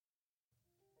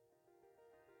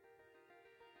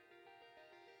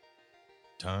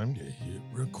Time to hit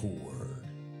record.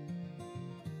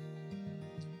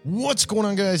 What's going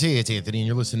on, guys? Hey, it's Anthony, and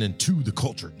you're listening to the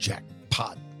Culture Jack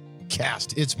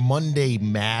Podcast. It's Monday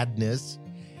Madness,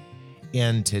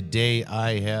 and today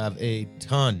I have a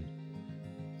ton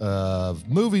of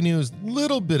movie news,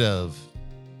 little bit of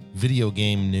video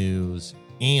game news,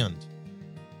 and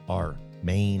our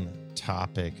main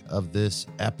topic of this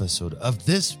episode of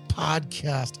this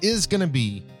podcast is going to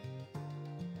be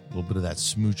a little bit of that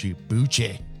smoochy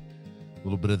boochy, a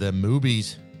little bit of them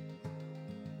movies.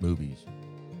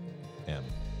 Okay,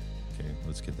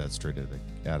 let's get that straight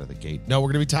out of the gate. No,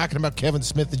 we're going to be talking about Kevin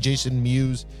Smith and Jason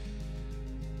Mewes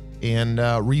and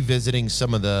revisiting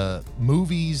some of the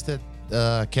movies that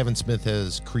Kevin Smith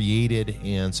has created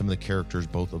and some of the characters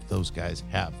both of those guys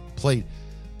have played.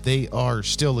 They are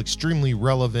still extremely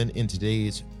relevant in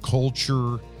today's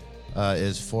culture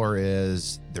as far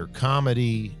as their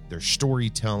comedy, their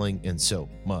storytelling, and so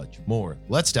much more.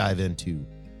 Let's dive into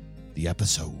the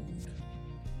episode.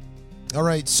 All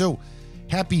right, so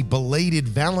happy belated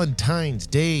Valentine's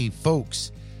Day,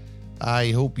 folks.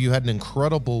 I hope you had an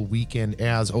incredible weekend.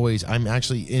 As always, I'm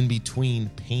actually in between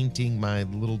painting my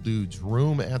little dude's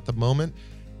room at the moment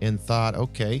and thought,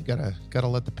 okay, gotta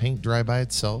let the paint dry by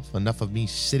itself. Enough of me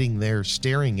sitting there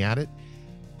staring at it.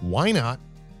 Why not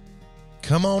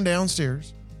come on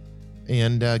downstairs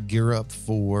and gear up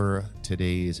for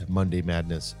today's Monday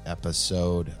Madness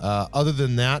episode. Other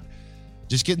than that,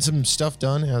 just getting some stuff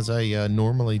done as I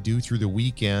normally do through the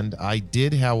weekend. I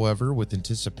did, however, with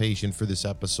anticipation for this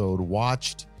episode,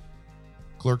 watched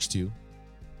Clerks 2,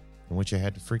 in which I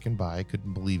had to freaking buy. I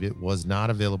couldn't believe it was not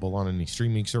available on any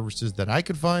streaming services that I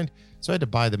could find. So I had to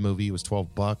buy the movie. It was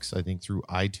 $12, I think, through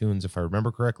iTunes, if I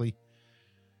remember correctly.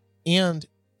 And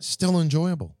still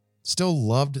enjoyable. Still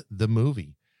loved the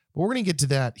movie. But we're going to get to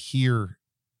that here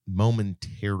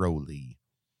momentarily.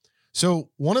 So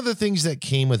one of the things that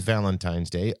came with Valentine's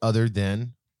Day, other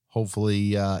than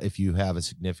hopefully if you have a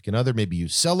significant other, maybe you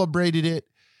celebrated it,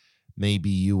 maybe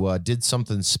you did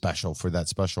something special for that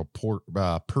special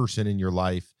person in your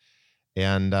life,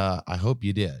 and I hope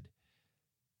you did.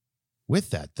 With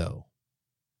that, though,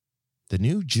 the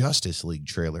new Justice League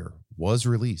trailer was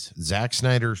released. Zack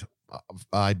Snyder's,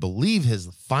 I believe his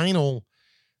final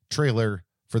trailer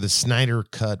for the Snyder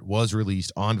Cut was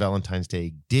released on Valentine's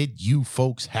Day. Did you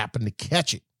folks happen to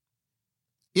catch it?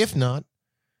 If not,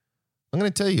 I'm going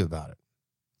to tell you about it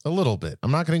a little bit.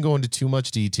 I'm not going to go into too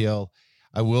much detail.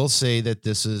 I will say that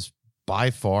this is by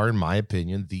far, in my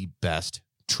opinion, the best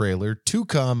trailer to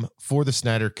come for the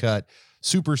Snyder Cut.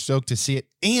 Super stoked to see it.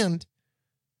 And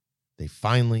they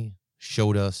finally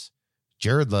showed us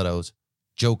Jared Leto's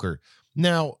Joker.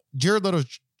 Now, Jared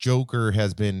Leto's Joker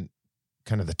has been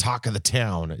kind of the talk of the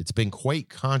town. It's been quite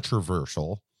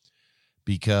controversial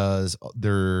because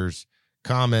there's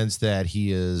comments that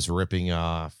he is ripping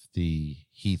off the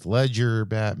Heath Ledger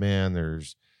Batman.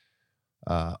 There's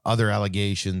other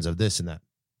allegations of this and that.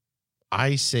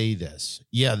 I say this.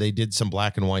 Yeah, they did some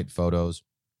black and white photos.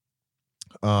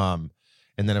 And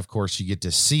then, of course, you get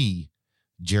to see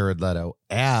Jared Leto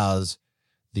as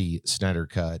the Snyder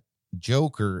Cut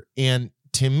Joker. And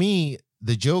to me,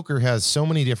 the Joker has so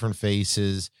many different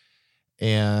faces.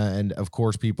 And of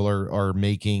course, people are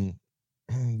making,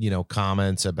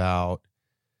 comments about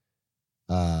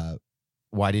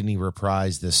why didn't he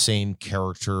reprise the same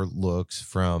character looks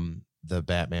from the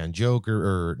Batman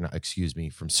Joker,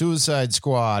 from Suicide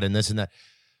Squad and this and that.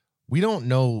 We don't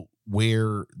know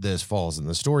where this falls in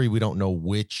the story. We don't know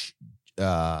which,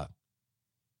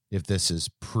 if this is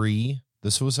pre the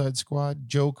Suicide Squad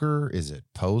Joker, is it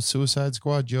post Suicide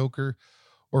Squad Joker,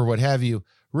 or what have you.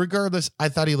 Regardless, I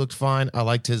thought he looked fine. I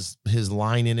liked his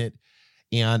line in it,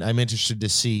 and I'm interested to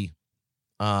see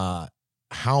how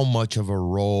much of a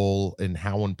role and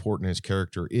how important his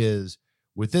character is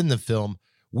within the film.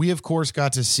 We, of course,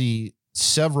 got to see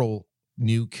several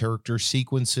new character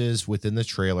sequences within the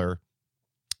trailer,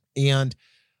 and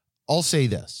I'll say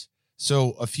this.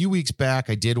 So a few weeks back,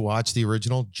 I did watch the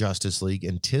original Justice League,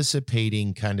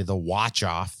 anticipating kind of the watch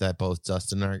off that both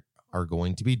Dustin and I are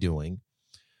going to be doing,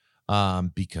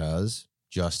 because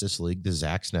Justice League, the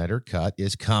Zack Snyder Cut,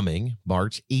 is coming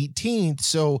March 18th.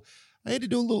 So I had to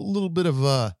do a little bit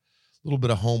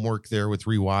of homework there with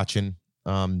rewatching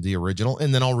the original,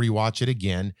 and then I'll rewatch it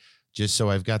again just so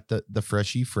I've got the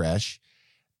freshy fresh.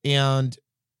 And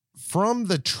from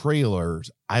the trailers,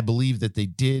 I believe that they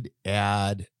did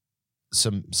add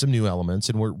some new elements,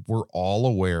 and we're all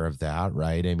aware of that,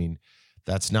 right? I mean,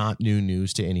 that's not new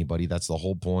news to anybody. That's the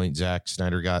whole point. Zack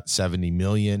Snyder got $70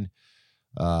 million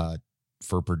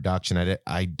for production.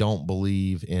 I don't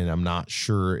believe, and I'm not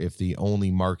sure if the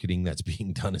only marketing that's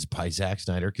being done is by Zack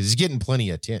Snyder, because he's getting plenty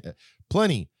of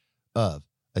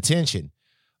attention.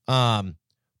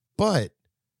 But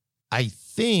I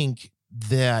think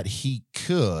that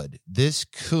this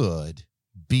could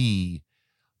be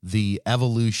the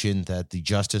evolution that the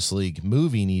Justice League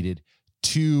movie needed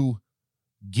to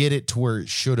get it to where it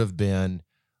should have been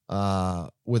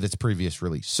with its previous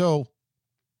release. So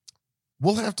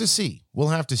we'll have to see.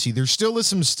 There still is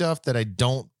some stuff that I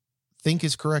don't think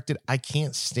is corrected. I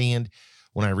can't stand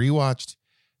when I rewatched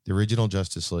the original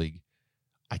Justice League.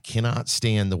 I cannot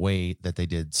stand the way that they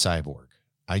did Cyborg.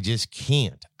 I just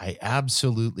can't. I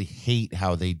absolutely hate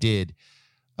how they did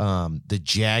the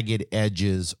jagged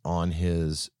edges on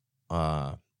his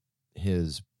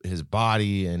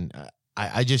body, and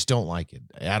I just don't like it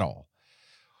at all.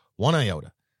 One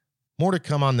iota. More to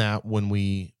come on that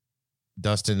when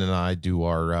Dustin and I do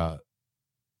our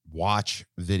watch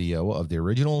video of the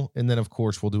original, and then of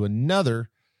course we'll do another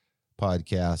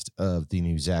podcast of the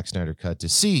new Zack Snyder cut to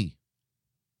see,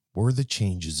 were the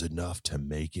changes enough to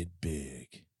make it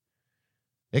big?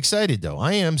 Excited though.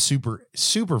 I am super,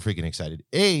 super freaking excited.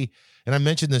 And I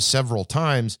mentioned this several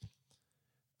times.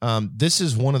 This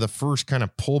is one of the first kind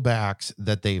of pullbacks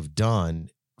that they've done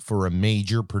for a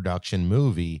major production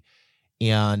movie.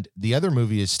 And the other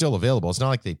movie is still available. It's not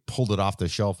like they pulled it off the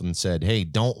shelf and said, hey,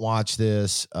 don't watch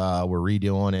this. We're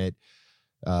redoing it.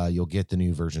 You'll get the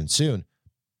new version soon.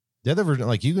 The other version,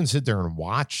 like you can sit there and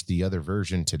watch the other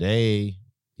version today.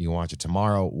 You can watch it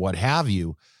tomorrow, what have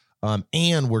you.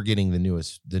 And we're getting the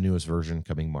newest version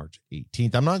coming March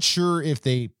 18th. I'm not sure if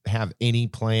they have any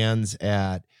plans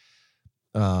at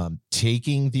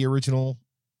taking the original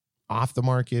off the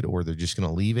market, or they're just going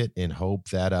to leave it and hope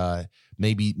that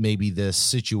maybe this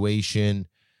situation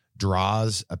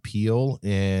draws appeal.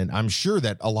 And I'm sure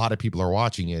that a lot of people are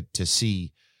watching it to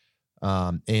see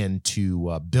and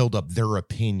to build up their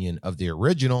opinion of the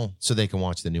original so they can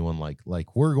watch the new one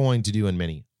like we're going to do and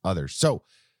many others. So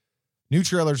new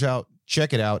trailer's out.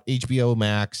 Check it out. HBO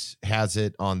Max has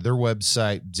it on their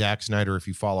website. Zack Snyder, if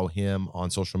you follow him on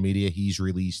social media, he's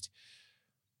released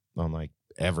on like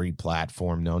every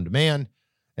platform known to man.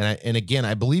 And again,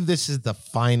 I believe this is the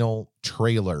final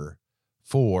trailer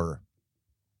for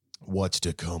what's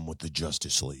to come with the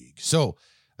Justice League. So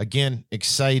again,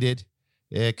 excited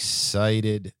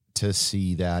to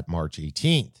see that March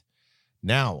 18th.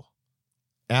 Now,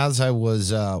 as I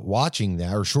was watching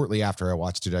that, or shortly after I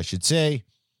watched it, I should say,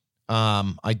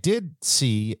 I did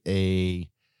see a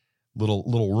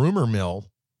little rumor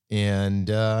mill, and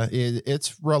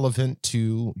it's relevant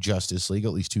to Justice League,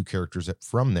 at least two characters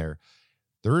from there.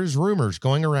 There is rumors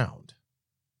going around.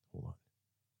 Hold on.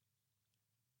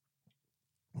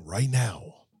 Right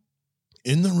now,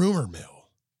 in the rumor mill,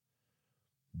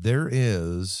 there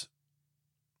is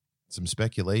some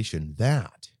speculation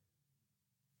that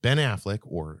Ben Affleck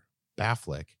or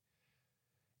Baffleck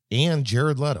and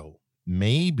Jared Leto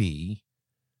may be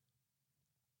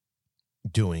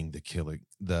doing the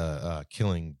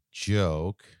Killing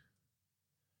Joke,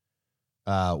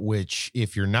 which,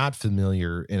 if you're not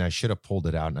familiar, and I should have pulled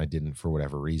it out and I didn't for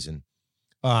whatever reason,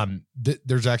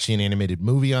 there's actually an animated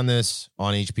movie on this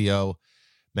on HBO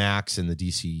Max and the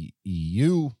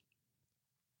DCEU.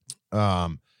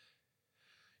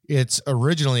 It's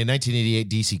originally a 1988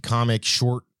 DC comic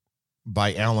short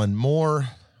by Alan Moore,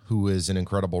 who is an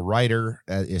incredible writer,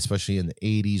 especially in the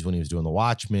 80s when he was doing The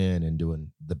Watchmen and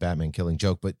doing the Batman Killing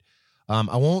Joke. But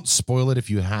I won't spoil it if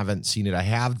you haven't seen it. I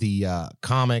have the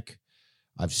comic.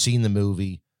 I've seen the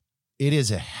movie. It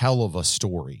is a hell of a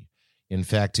story. In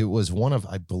fact, it was one of,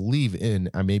 I believe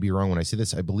I may be wrong when I say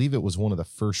this, I believe it was one of the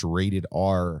first rated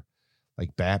R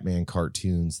like Batman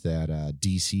cartoons that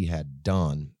DC had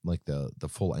done, like the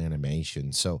full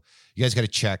animation. So you guys got to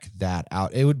check that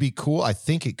out. It would be cool. I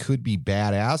think it could be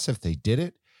badass if they did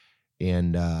it,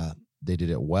 and they did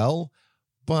it well.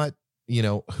 But,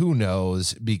 who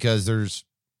knows? Because there's,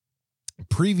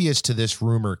 previous to this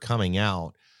rumor coming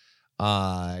out,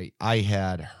 I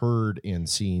had heard and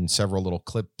seen several little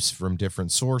clips from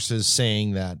different sources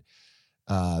saying that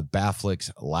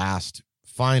Baffleck's last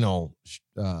final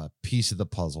piece of the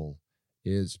puzzle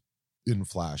is in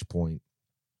Flashpoint,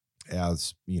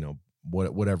 as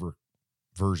whatever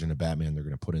version of Batman they're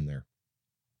going to put in there.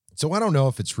 So I don't know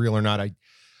if it's real or not.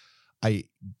 I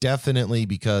definitely,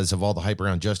 because of all the hype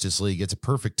around Justice League, it's a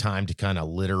perfect time to kind of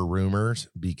litter rumors,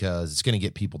 because it's going to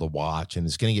get people to watch and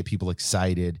it's going to get people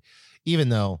excited, even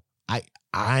though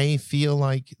I feel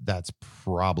like that's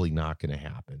probably not going to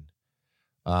happen.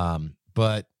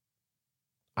 But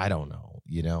I don't know,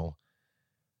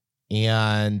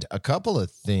 And a couple of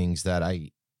things that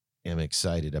I am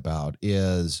excited about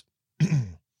is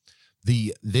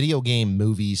the video game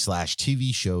movies /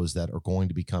 TV shows that are going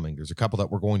to be coming. There's a couple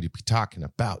that we're going to be talking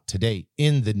about today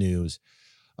in the news.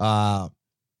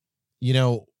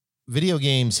 Video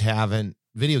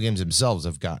games themselves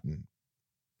have gotten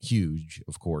huge,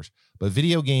 of course, but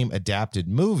video game adapted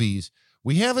movies,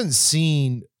 we haven't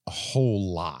seen a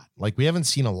whole lot. Like, we haven't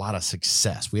seen a lot of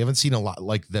success. We haven't seen a lot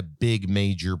like the big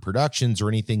major productions or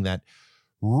anything that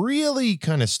really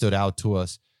kind of stood out to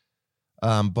us.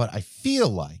 But I feel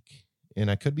like, and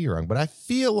I could be wrong, but I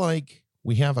feel like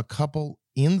we have a couple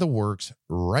in the works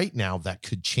right now that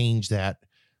could change that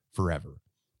forever.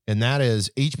 And that is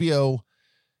HBO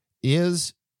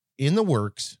is in the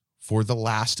works for The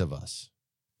Last of Us.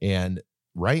 And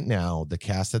right now, the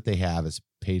cast that they have is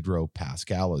Pedro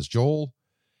Pascal as Joel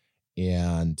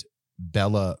and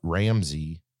Bella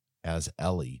Ramsey as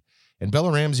Ellie. And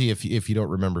Bella Ramsey, if you don't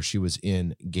remember, she was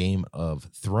in Game of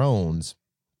Thrones.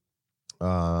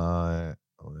 I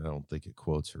don't think it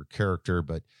quotes her character,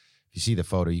 but if you see the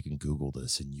photo, you can Google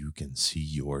this and you can see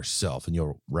yourself and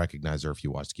you'll recognize her if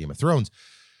you watched Game of Thrones.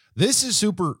 This is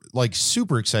super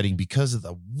exciting because of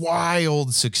the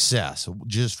wild success that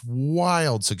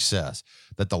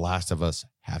The Last of Us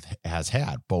has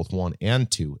had, both 1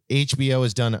 and 2. HBO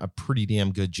has done a pretty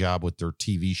damn good job with their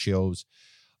TV shows.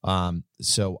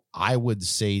 So I would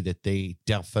say that they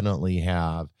definitely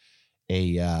have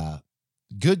a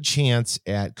good chance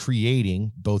at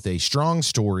creating both a strong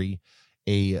story,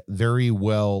 a very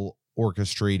well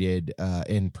orchestrated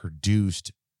and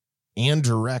produced and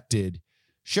directed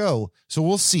show. So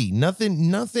we'll see.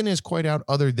 Nothing is quite out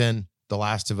other than The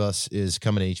Last of Us is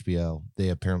coming to HBO. They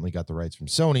apparently got the rights from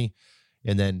Sony.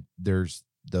 And then there's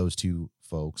those two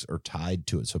folks are tied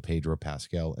to it. So Pedro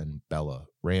Pascal and Bella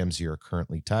Ramsey are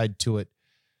currently tied to it.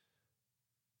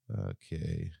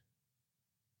 Okay.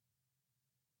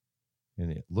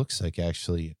 And it looks like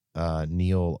actually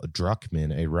Neil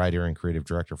Druckmann, a writer and creative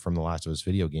director from The Last of Us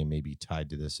video game, may be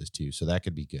tied to this as too. So that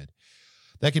could be good.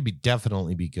 That could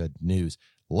definitely be good news.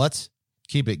 Let's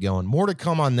keep it going. More to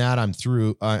come on that.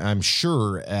 I'm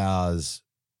sure as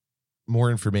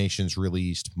more information's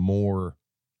released, more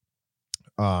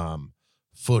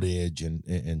footage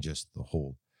and just the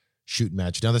whole shoot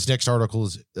match. Now, this next article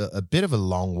is a bit of a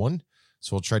long one,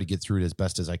 so I'll try to get through it as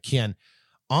best as I can.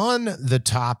 On the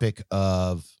topic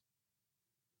of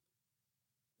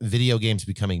video games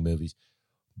becoming movies,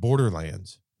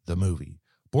 Borderlands, the movie.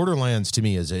 Borderlands to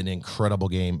me is an incredible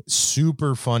game,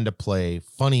 super fun to play,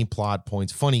 funny plot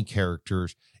points, funny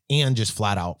characters, and just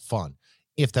flat out fun.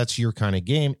 If that's your kind of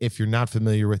game, if you're not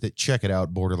familiar with it, check it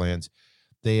out, Borderlands.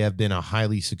 They have been a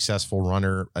highly successful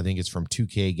runner. I think it's from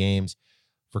 2K Games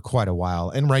for quite a while,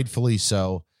 and rightfully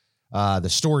so. The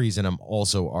stories in them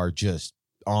also are just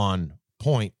on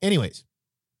point. Anyways,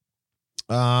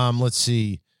 let's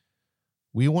see.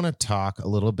 We want to talk a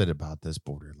little bit about this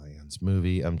Borderlands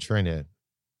movie. I'm trying to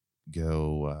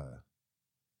go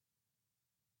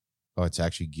it's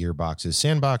actually Gearbox's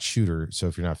Sandbox Shooter. So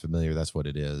if you're not familiar, that's what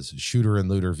it is. Shooter and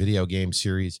looter video game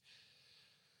series.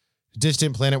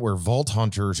 Distant planet where vault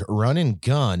hunters run and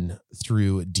gun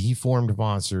through deformed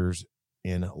monsters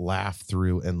and laugh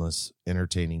through endless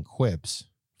entertaining quips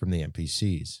from the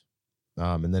NPCs.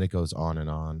 And then it goes on and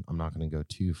on. I'm not going to go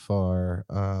too far.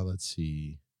 Let's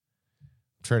see.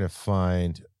 I'm trying to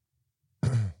find a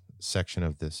section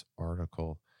of this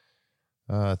article.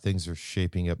 Things are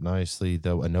shaping up nicely,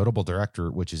 though. A notable director,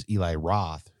 which is Eli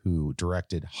Roth, who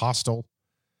directed Hostel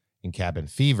and Cabin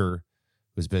Fever,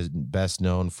 who's best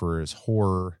known for his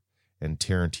horror and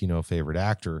Tarantino favorite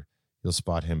actor. You'll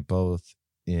spot him both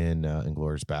in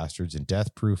Inglourious Bastards and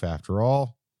Death Proof, After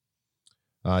All.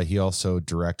 He also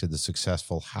directed the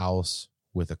successful House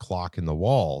with a Clock in the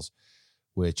Walls,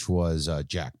 which was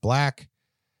Jack Black.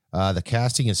 The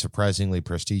casting is surprisingly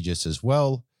prestigious as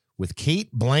well, with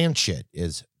Cate Blanchett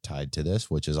is tied to this,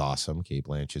 which is awesome. Cate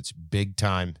Blanchett's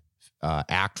big-time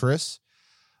actress.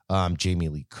 Jamie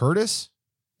Lee Curtis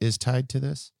is tied to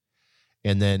this.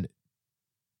 And then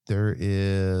there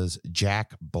is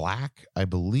Jack Black, I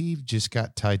believe, just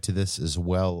got tied to this as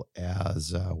well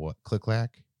as,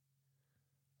 Click-Clack,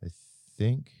 I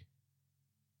think.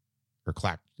 Or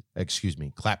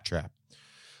Claptrap.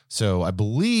 So I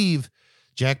believe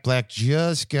Jack Black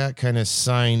just got kind of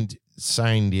signed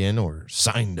in or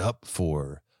signed up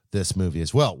for this movie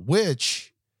as well,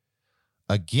 which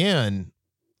again,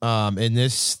 and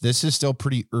this is still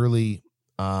pretty early,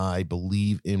 I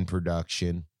believe, in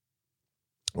production,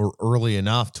 or early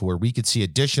enough to where we could see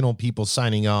additional people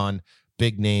signing on,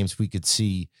 big names. We could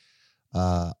see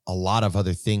A lot of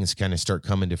other things kind of start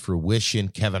coming to fruition.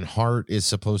 Kevin Hart is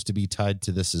supposed to be tied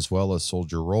to this as well as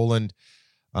Soldier Roland.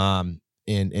 And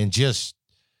just,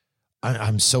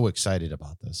 I'm so excited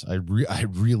about this. I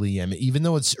really am. Even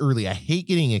though it's early, I hate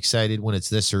getting excited when it's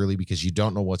this early because you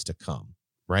don't know what's to come,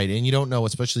 right? And you don't know,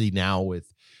 especially now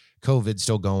with COVID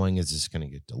still going, is this going to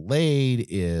get delayed?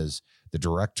 Is the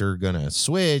director going to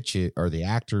switch? Are the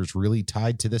actors really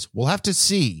tied to this? We'll have to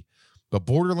see. But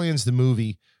Borderlands, the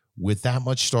movie, with that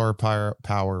much star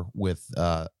power, with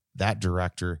that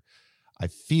director, I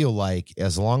feel like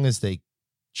as long as they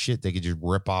could just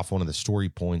rip off one of the story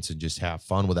points and just have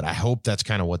fun with it. I hope that's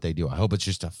kind of what they do. I hope it's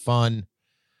just a fun,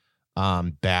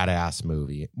 badass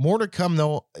movie. More to come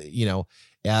though,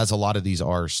 as a lot of these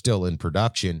are still in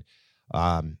production.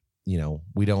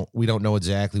 We don't know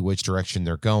exactly which direction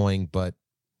they're going, but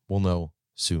we'll know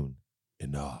soon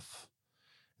enough.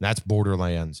 And that's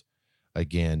Borderlands.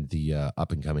 Again, the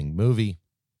up and coming movie.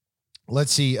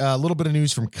 Let's see. A little bit of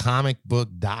news from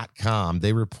comicbook.com.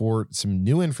 They report some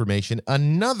new information.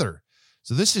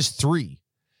 So this is three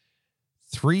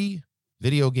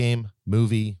video game,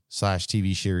 movie /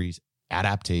 TV series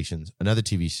adaptations. Another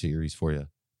TV series for you,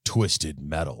 Twisted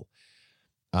Metal,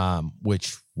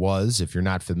 which was, if you're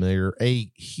not familiar,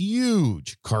 a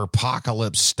huge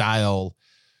Carpocalypse style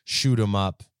shoot 'em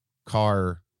up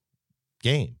car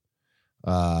game.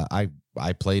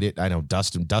 I played it. I know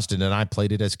Dustin and I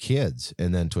played it as kids,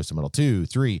 and then Twisted Metal 2,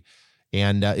 3,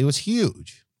 and it was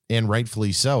huge, and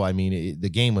rightfully so. I mean, the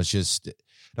game was just,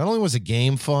 not only was the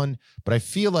game fun, but I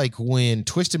feel like when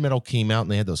Twisted Metal came out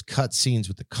and they had those cut scenes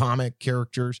with the comic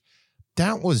characters,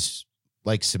 that was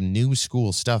like some new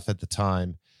school stuff at the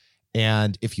time.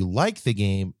 And if you like the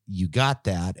game, you got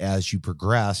that as you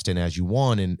progressed and as you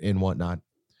won and whatnot,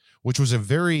 which was a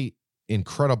very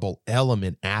incredible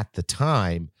element at the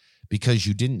time, because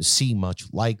you didn't see much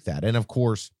like that. And of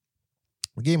course,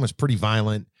 the game was pretty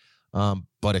violent,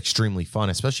 but extremely fun,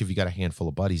 especially if you got a handful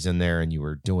of buddies in there and you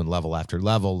were doing level after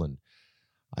level. And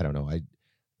I don't know,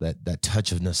 that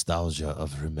touch of nostalgia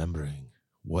of remembering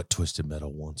what Twisted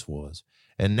Metal once was,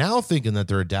 and now thinking that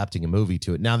they're adapting a movie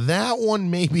to it. Now that one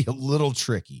may be a little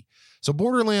tricky. So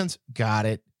Borderlands, got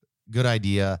it. Good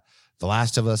idea. The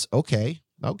Last of Us, okay.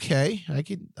 I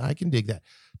can dig that.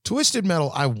 Twisted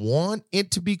Metal, I want it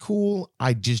to be cool.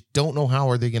 I just don't know how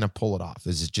are they going to pull it off.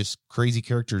 Is it just crazy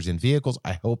characters in vehicles?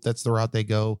 I hope that's the route they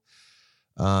go.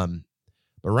 But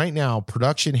right now,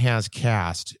 production has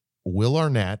cast Will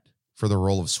Arnett for the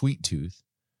role of Sweet Tooth.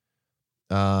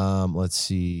 Let's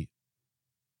see.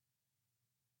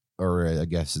 Or I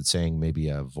guess it's saying maybe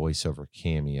a voiceover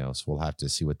cameo. So we'll have to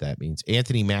see what that means.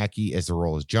 Anthony Mackie as the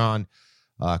role as John.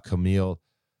 Camille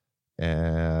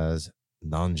as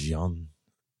Nanjian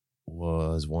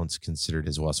was once considered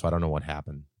as well. So I don't know what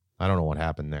happened.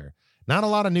 There. Not a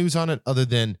lot of news on it other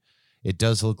than it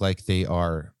does look like they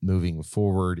are moving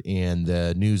forward. And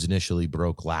the news initially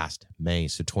broke last May.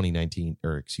 So 2019,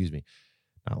 or excuse me,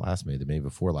 not last May, the May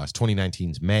before last.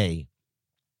 2019's May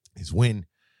is when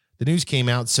the news came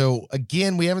out. So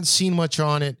again, we haven't seen much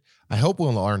on it. I hope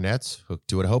Will Arnett's hooked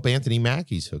to it. I hope Anthony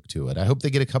Mackie's hooked to it. I hope they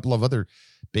get a couple of other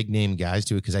big name guys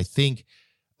to it, because I think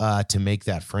to make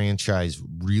that franchise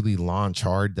really launch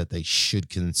hard, that they should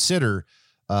consider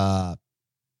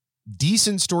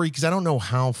decent story, because I don't know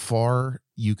how far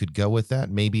you could go with that.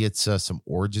 Maybe it's some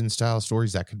origin style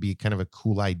stories. That could be kind of a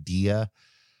cool idea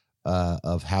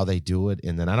of how they do it.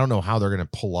 And then I don't know how they're going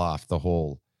to pull off the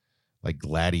whole like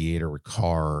gladiator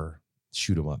car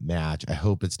shoot 'em up match. I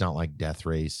hope it's not like Death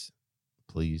Race.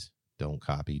 Please don't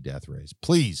copy Death Race.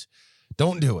 Please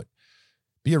don't do it.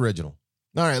 Be original.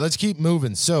 All right, let's keep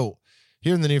moving. So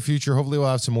here in the near future, hopefully we'll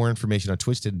have some more information on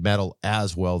Twisted Metal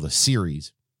as well, the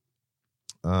series.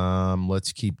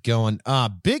 Let's keep going.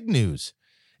 Big news.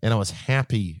 And I was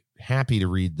happy to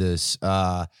read this.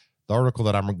 The article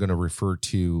that I'm going to refer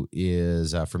to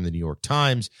is from the New York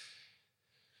Times.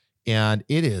 And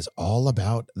it is all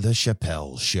about the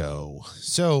Chappelle Show.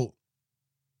 So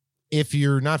if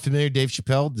you're not familiar, Dave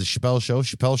Chappelle, the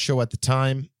Chappelle Show at the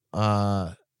time,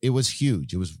 it was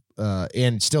huge. It was,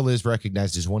 and still is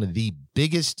recognized as one of the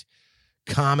biggest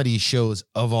comedy shows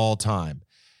of all time.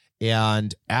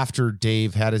 And after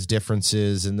Dave had his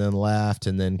differences and then left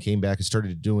and then came back and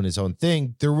started doing his own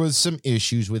thing, there was some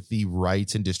issues with the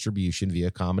rights and distribution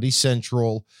via Comedy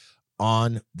Central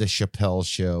on the Chappelle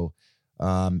Show.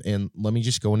 And let me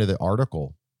just go into the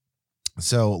article.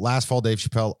 So last fall, Dave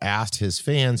Chappelle asked his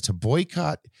fans to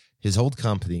boycott his old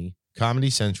company, Comedy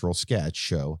Central sketch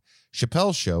show,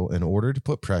 Chappelle Show, in order to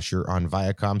put pressure on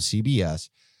Viacom CBS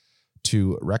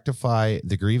to rectify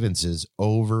the grievances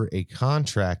over a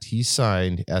contract he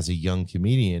signed as a young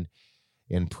comedian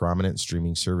and prominent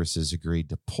streaming services agreed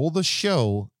to pull the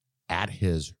show at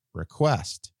his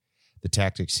request. The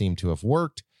tactics seem to have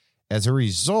worked. As a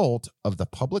result of the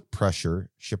public pressure,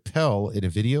 Chappelle, in a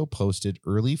video posted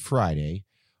early Friday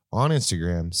on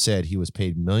Instagram, said he was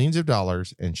paid millions of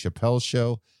dollars, and Chappelle's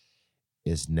show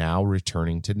is now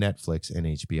returning to Netflix and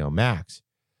HBO Max.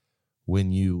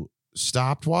 When you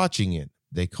stopped watching it,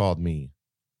 they called me.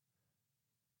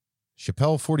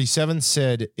 Chappelle 47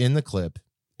 said in the clip,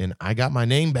 and I got my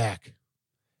name back,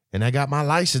 and I got my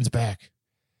license back,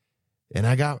 and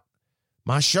I got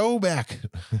my show back,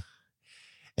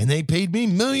 and they paid me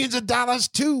millions of dollars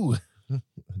too.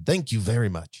 Thank you very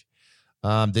much.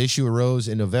 The issue arose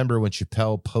in November when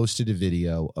Chappelle posted a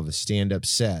video of a stand-up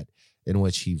set in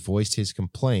which he voiced his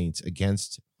complaints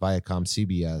against Viacom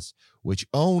CBS, which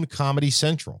owned Comedy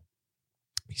Central.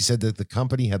 He said that the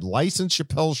company had licensed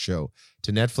Chappelle's show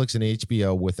to Netflix and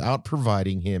HBO without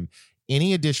providing him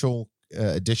any additional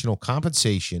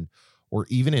compensation or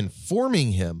even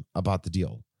informing him about the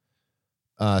deal.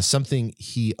 Something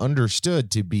he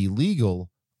understood to be legal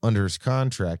under his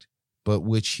contract, but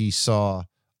which he saw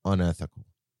unethical.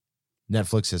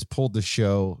 Netflix has pulled the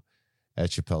show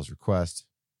at Chappelle's request,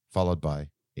 followed by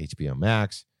HBO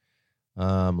Max.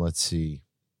 Let's see.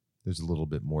 There's a little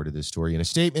bit more to this story. In a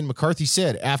statement, McCarthy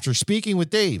said, after speaking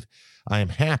with Dave, I am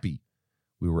happy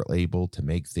we were able to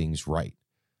make things right.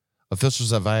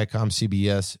 Officials at Viacom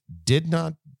CBS did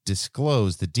not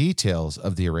disclose the details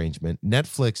of the arrangement.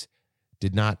 Netflix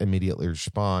did not immediately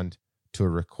respond to a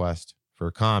request for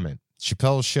a comment.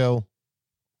 Chappelle's show,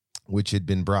 which had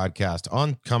been broadcast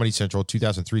on Comedy Central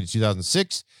 2003 to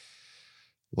 2006,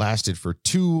 lasted for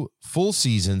 2 full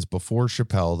seasons before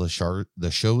Chappelle,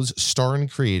 the show's star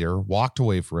and creator, walked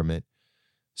away from it,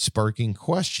 sparking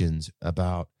questions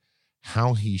about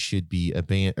how he should be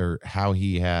how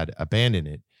he had abandoned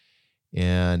it,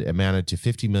 and amounted to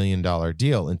 $50 million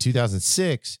deal. In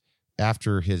 2006,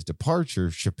 after his departure,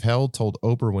 Chappelle told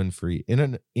Oprah Winfrey in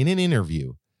an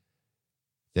interview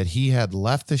that he had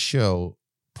left the show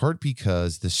part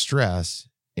because the stress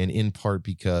and in part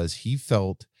because he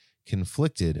felt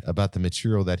conflicted about the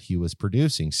material that he was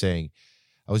producing, saying,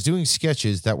 I was doing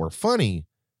sketches that were funny,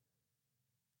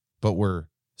 but were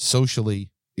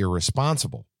socially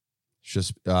irresponsible.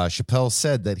 Chappelle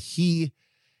said that he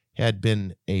had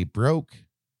been a broke,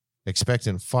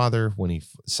 expectant father when he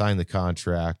signed the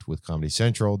contract with Comedy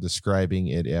Central, describing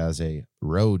it as a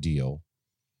row deal.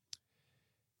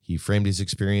 He framed his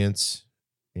experience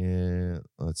and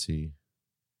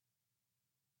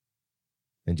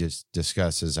just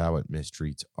discusses how it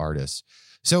mistreats artists.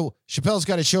 So Chappelle's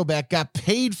got a show back, got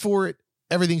paid for it.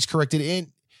 Everything's corrected.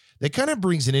 And that kind of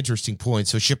brings an interesting point.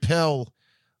 So Chappelle,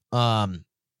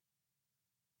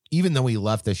 even though he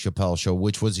left the Chappelle show,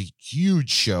 which was a huge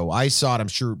show, I saw it. I'm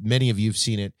sure many of you have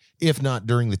seen it, if not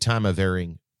during the time of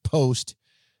airing, post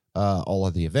all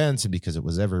of the events, and because it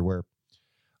was everywhere.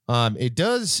 It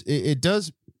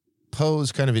does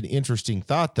pose kind of an interesting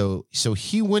thought, though. So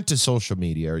he went to social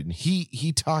media and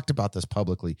he talked about this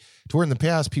publicly, to where in the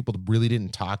past people really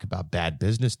didn't talk about bad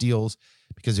business deals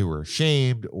because they were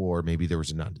ashamed, or maybe there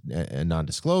was a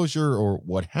non-disclosure or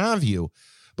what have you.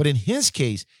 But in his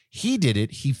case, he did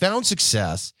it. He found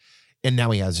success, and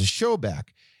now he has his show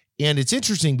back. And it's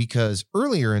interesting because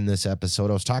earlier in this episode,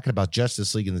 I was talking about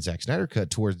Justice League and the Zack Snyder cut,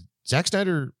 to where Zack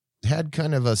Snyder had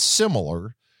kind of a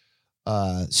similar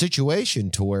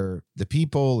situation, to where the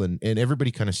people and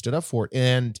everybody kind of stood up for it.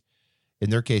 And in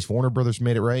their case, Warner Brothers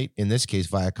made it right. In this case,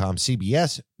 Viacom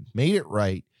CBS made it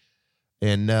right.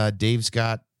 And Dave's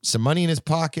got some money in his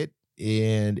pocket,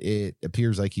 and it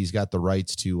appears like he's got the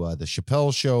rights to the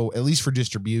Chappelle show, at least for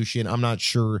distribution. I'm not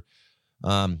sure,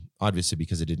 obviously,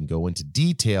 because it didn't go into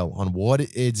detail on what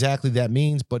exactly that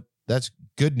means, but that's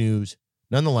good news.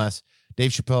 Nonetheless,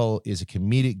 Dave Chappelle is a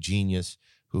comedic genius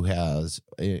who has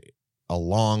a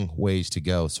long ways to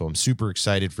go. So I'm super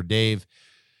excited for Dave,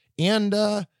 and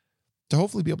to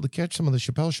hopefully be able to catch some of the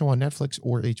Chappelle show on Netflix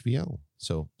or HBO.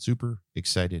 So super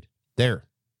excited there.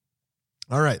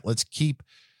 All right, let's keep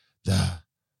the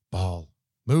ball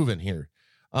moving here.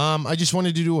 I just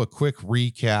wanted to do a quick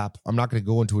recap. I'm not going to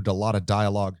go into a lot of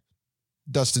dialogue.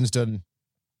 Dustin's done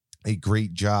a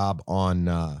great job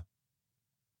on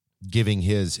giving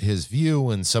his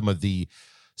view and some of the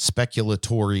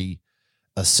speculatory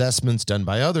assessments done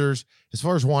by others as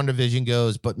far as WandaVision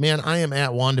goes. But man, I am at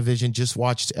WandaVision. Just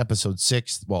watched episode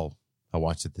 6. Well, I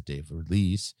watched it the day of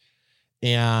release.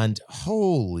 And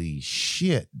holy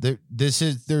shit, there's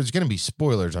going to be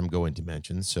spoilers I'm going to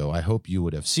mention. So I hope you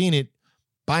would have seen it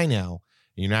by now.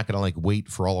 And you're not going to wait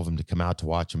for all of them to come out to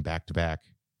watch them back to back.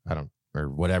 Or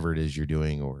whatever it is you're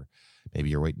doing, or Maybe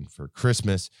you're waiting for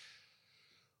Christmas.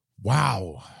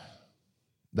 Wow.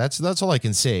 That's all I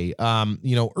can say.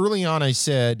 Early on I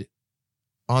said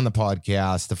on the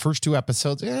podcast, the first 2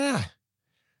 episodes,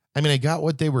 I got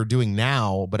what they were doing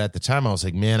now, but at the time I was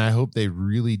like, man, I hope they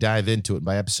really dive into it.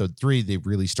 By episode 3, they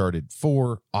really started.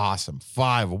 4, awesome.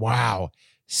 5, wow.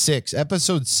 6,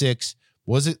 episode 6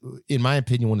 was, it, in my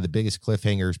opinion, one of the biggest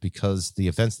cliffhangers because the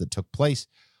events that took place.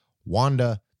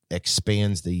 Wanda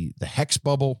expands the hex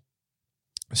bubble,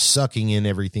 sucking in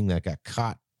everything that got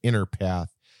caught in her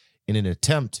path in an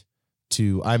attempt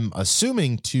to, I'm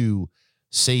assuming, to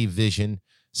save Vision,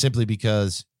 simply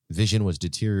because Vision was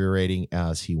deteriorating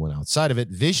as he went outside of it.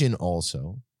 Vision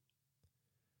also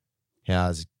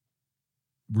has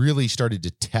really started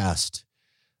to test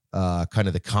kind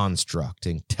of the construct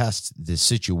and test the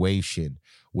situation,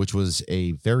 which was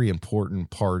a very important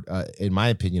part, in my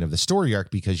opinion, of the story arc,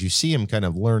 because you see him kind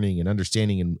of learning and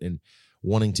understanding and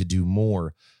wanting to do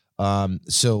more.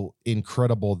 So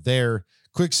incredible there.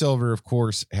 Quicksilver, of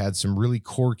course, had some really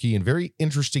quirky and very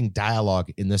interesting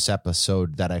dialogue in this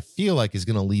episode that I feel like is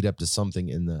going to lead up to something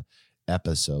in the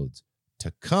episodes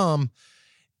to come.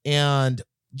 And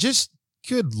just,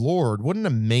 good Lord, what an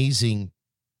amazing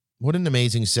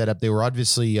setup. They were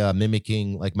obviously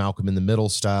mimicking like Malcolm in the Middle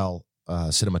style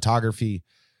cinematography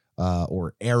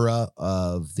or era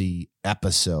of the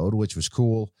episode, which was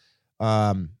cool.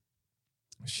 What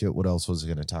else was I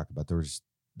going to talk about? There's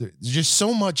just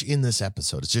so much in this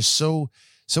episode. It's just so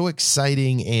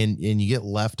exciting, and you get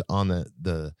left on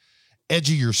the edge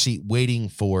of your seat waiting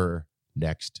for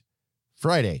next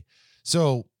Friday.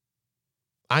 So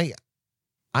I'm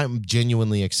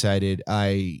genuinely excited.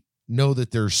 I know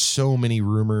that there's so many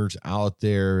rumors out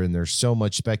there, and there's so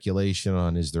much speculation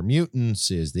on, is there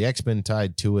mutants? Is the X-Men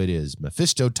tied to it? Is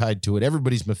Mephisto tied to it?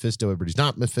 Everybody's Mephisto. Everybody's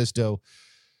not Mephisto.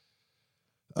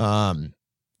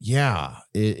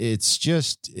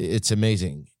 It's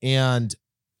amazing. And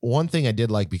one thing I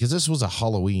did like, because this was a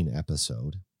Halloween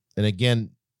episode, and again,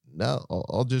 no,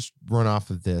 I'll just run off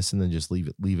of this and then just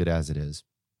leave it as it is.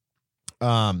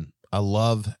 I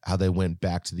love how they went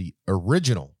back to the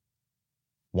original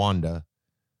Wanda,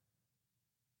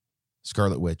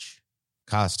 Scarlet Witch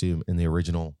costume and the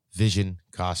original Vision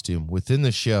costume within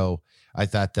the show. I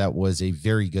thought that was a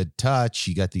very good touch.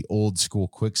 You got the old school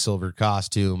Quicksilver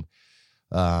costume.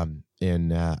 I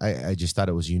just thought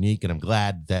it was unique, and I'm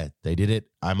glad that they did it.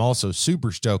 I'm also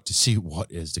super stoked to see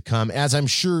what is to come, as I'm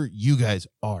sure you guys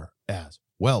are as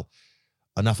well.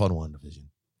 Enough on WandaVision.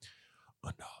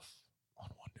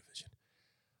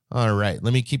 All right,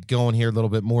 let me keep going here. A little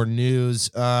bit more news.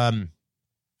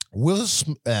 Will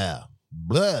Smith.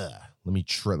 Let me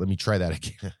try that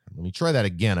again. Let me try that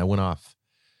again. I went off.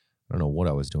 I don't know what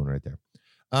I was doing right there.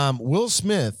 Will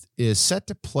Smith is set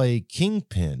to play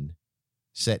Kingpin.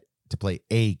 Set to play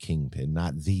a Kingpin,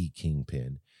 not the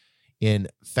Kingpin, in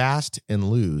Fast and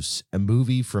Loose, a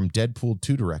movie from Deadpool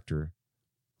 2 director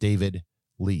David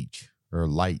Leitch.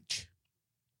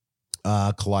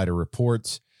 Collider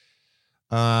reports.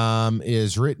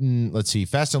 Is written, let's see,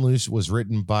 Fast and Loose was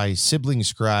written by sibling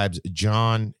scribes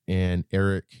John and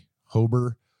Eric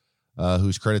Hober,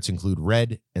 whose credits include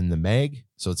Red and The Meg.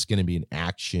 So it's going to be an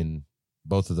action.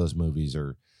 Both of those movies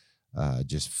are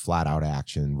just flat out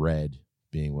action. Red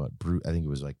being I think it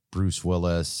was like Bruce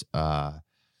Willis. I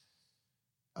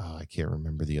can't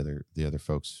remember the other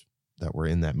folks that were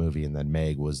in that movie. And then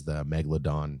Meg was the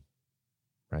Megalodon,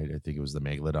 right? I think it was the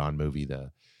Megalodon movie,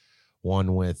 the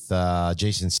one with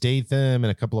Jason Statham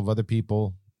and a couple of other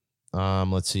people.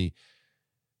 Let's see.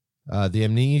 The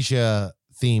Amnesia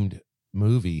themed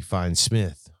movie finds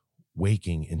Smith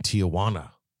waking in Tijuana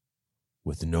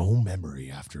with no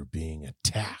memory after being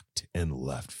attacked and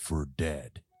left for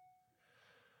dead,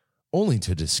 only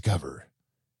to discover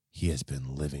he has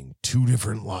been living 2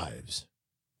 different lives,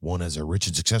 one as a rich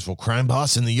and successful crime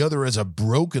boss and the other as a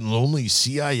broke and lonely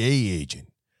CIA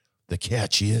agent. The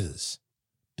catch is,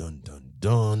 dun, dun,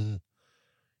 dun,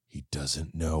 he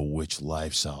doesn't know which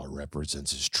lifestyle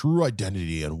represents his true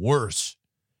identity, and worse,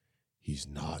 he's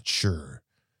not sure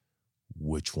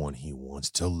which one he wants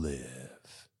to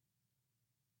live.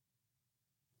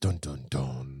 Dun, dun,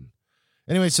 dun.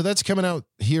 Anyway, so that's coming out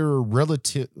here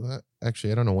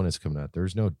actually, I don't know when it's coming out.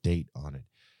 There's no date on it.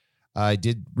 I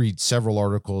did read several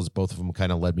articles. Both of them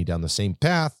kind of led me down the same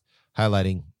path,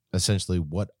 highlighting essentially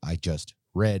what I just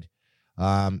read.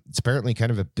 It's apparently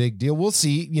kind of a big deal. We'll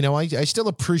see. I still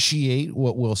appreciate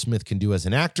what Will Smith can do as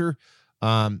an actor.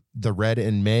 The Red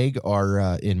and Meg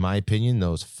are, in my opinion,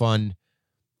 those fun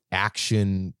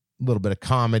action, a little bit of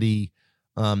comedy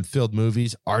filled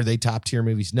movies. Are they top tier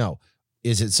movies? No.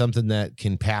 Is it something that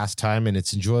can pass time and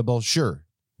it's enjoyable? Sure.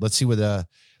 let's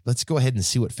go ahead and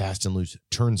see what Fast and Loose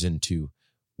turns into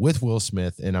with Will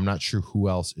Smith. And I'm not sure who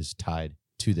else is tied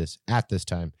to this at this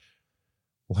time.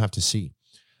 We'll have to see.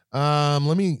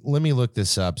 Let me look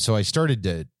this up. So I started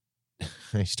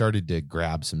to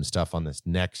grab some stuff on this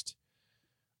next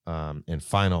and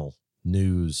final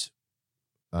news,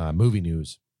 movie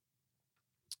news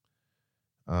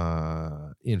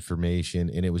information,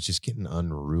 and it was just getting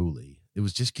unruly. It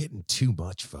was just getting too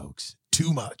much, folks.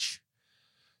 Too much.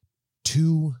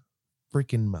 Too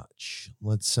freaking much.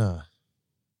 So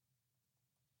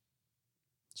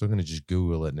I'm going to just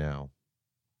Google it now.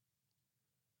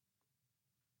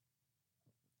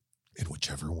 And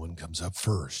whichever one comes up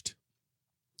first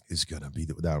is going to be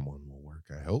that one will work,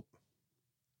 I hope.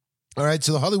 All right,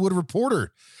 so the Hollywood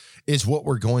Reporter is what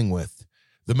we're going with.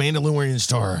 The Mandalorian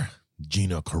star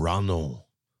Gina Carano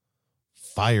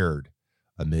fired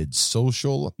amid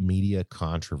social media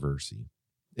controversy.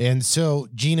 And so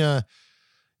Gina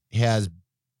has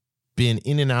been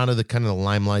in and out of the kind of the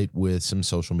limelight with some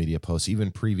social media posts,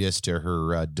 even previous to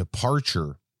her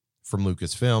departure from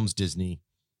Lucasfilms, Disney,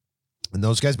 and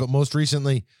those guys. But most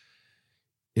recently,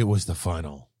 it was the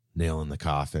final nail in the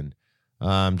coffin.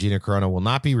 Gina Carano will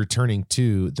not be returning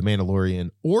to The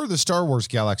Mandalorian or the Star Wars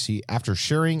galaxy after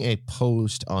sharing a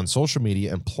post on social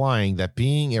media implying that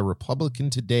being a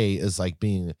Republican today is like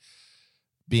being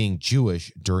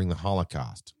Jewish during the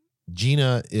Holocaust.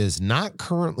 Gina is not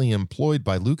currently employed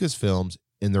by Lucasfilms,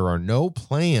 and there are no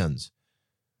plans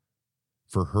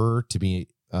for her to be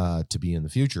in the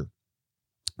future.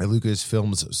 A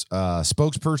Lucasfilms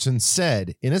spokesperson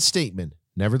said in a statement,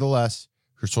 nevertheless,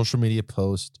 her social media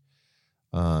post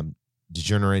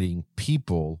degenerating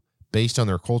people based on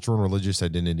their cultural and religious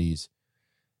identities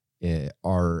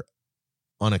are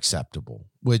unacceptable,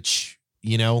 which,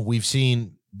 we've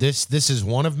seen this is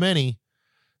one of many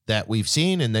that we've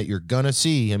seen and that you're going to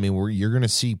see. I mean, you're going to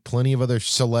see plenty of other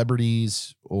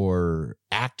celebrities or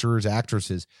actors,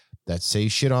 actresses that say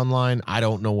shit online. I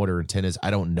don't know what her intent is. I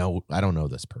don't know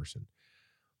this person.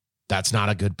 That's not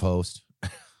a good post.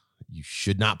 You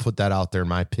should not put that out there, in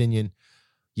my opinion.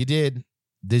 You did.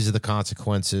 These are the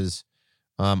consequences.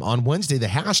 On Wednesday, the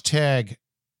hashtag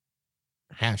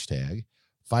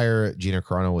Fire Gina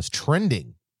Carano was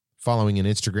trending following an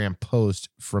Instagram post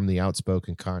from the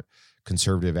outspoken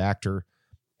conservative actor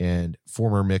and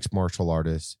former mixed martial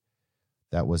artist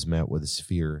that was met with a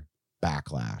severe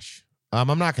backlash. I'm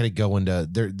not going to go into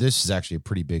there. This is actually a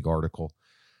pretty big article.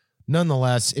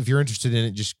 Nonetheless, if you're interested in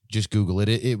it, just Google it.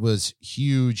 It was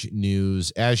huge news.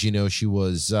 As you know, she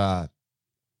was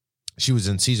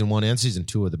in season 1 and season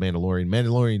 2 of The Mandalorian.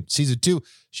 Mandalorian season 2,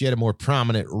 she had a more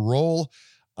prominent role.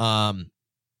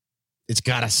 It's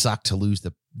gotta suck to lose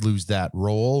that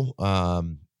role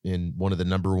in one of the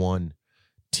number 1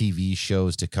 TV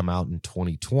shows to come out in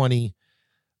 2020.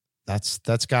 That's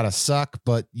gotta suck,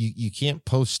 but you can't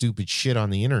post stupid shit on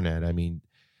the internet. I mean,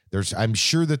 I'm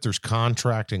sure that there's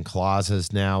contract and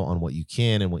clauses now on what you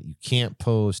can and what you can't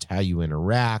post, how you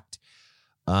interact.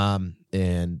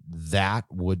 And that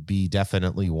would be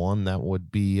definitely one that would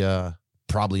be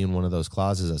probably in one of those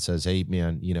clauses that says, hey,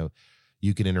 man,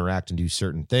 you can interact and do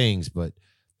certain things, but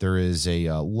there is a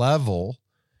level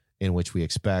in which we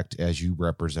expect as you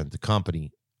represent the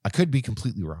company. I could be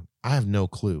completely wrong. I have no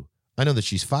clue. I know that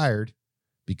she's fired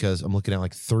because I'm looking at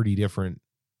like 30 different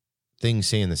things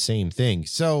saying the same thing.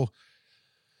 So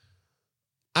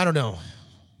I don't know.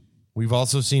 We've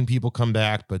also seen people come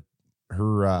back, but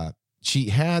she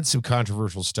had some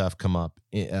controversial stuff come up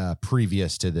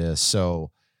previous to this.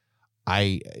 So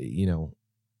I don't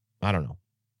know.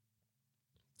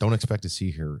 Don't expect to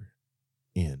see her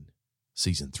in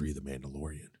season 3 of The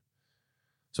Mandalorian.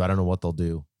 So I don't know what they'll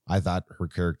do. I thought her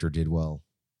character did well.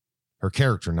 Her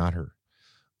character, not her.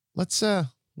 Let's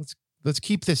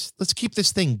keep this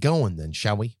thing going then,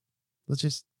 shall we?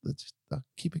 Let's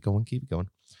keep it going. Keep it going.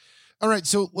 All right.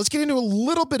 So let's get into a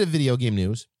little bit of video game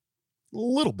news. A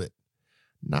little bit.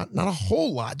 Not a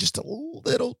whole lot, just a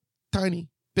little tiny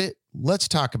bit. Let's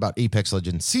talk about Apex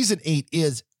Legends. Season 8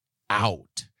 is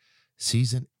out.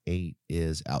 Season 8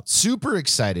 is out. Super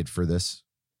excited for this,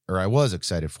 or I was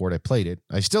excited for it. I played it.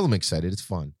 I still am excited. It's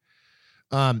fun.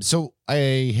 So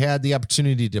I had the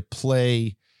opportunity to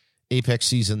play Apex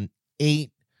Season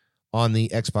 8 on the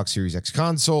Xbox Series X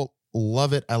console.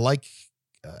 Love it. I like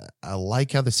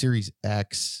how the Series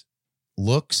X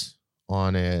looks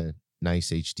on a nice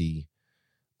HD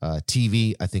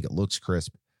TV. I think it looks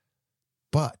crisp,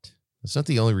 but that's not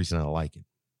the only reason I like it.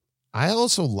 I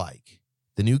also like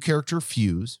the new character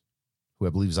Fuse, who I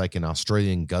believe is like an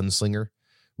Australian gunslinger.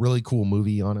 Really cool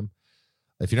movie on him.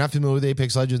 If you're not familiar with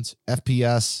Apex Legends,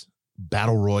 FPS,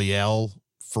 Battle Royale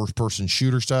first-person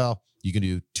shooter style. You can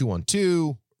do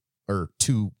 2-on-2 or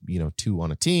two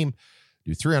on a team,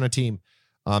 do 3 on a team.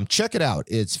 Check it out.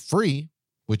 It's free,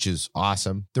 which is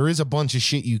awesome. There is a bunch of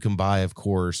shit you can buy, of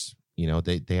course.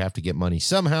 They have to get money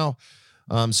somehow.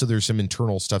 So there's some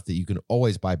internal stuff that you can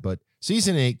always buy. But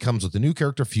Season 8 comes with a new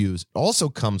character, Fuse. It also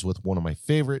comes with one of my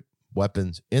favorite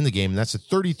weapons in the game, and that's a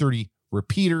 30-30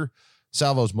 repeater,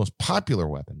 Salvo's most popular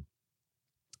weapon.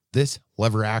 This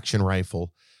lever action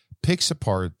rifle picks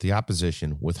apart the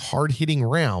opposition with hard-hitting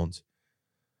rounds,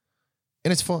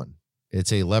 and it's fun.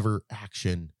 It's a lever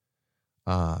action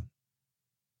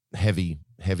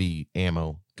heavy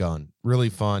ammo gun. Really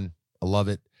fun. I love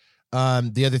it.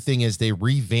 The other thing is they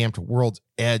revamped World's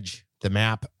Edge, the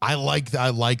map. I like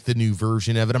the new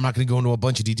version of it. I'm not going to go into a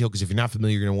bunch of detail because if you're not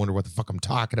familiar, you're going to wonder what the fuck I'm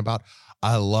talking about.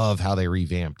 I love how they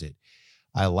revamped it.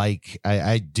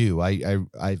 I do.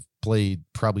 I've played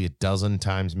probably a dozen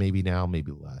times, maybe now,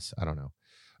 maybe less. I don't know.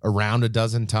 Around a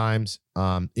dozen times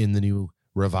in the new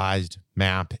revised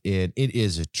map. It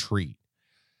is a treat.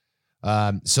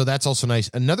 So that's also nice.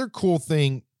 Another cool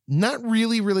thing, not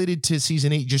really related to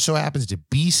Season 8, just so happens to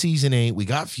be Season 8. We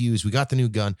got Fuse, we got the new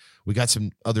gun, we got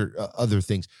some other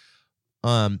things.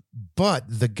 But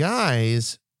the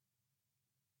guys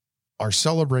are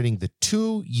celebrating the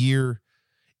 2-year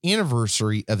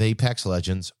anniversary of Apex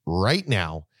Legends right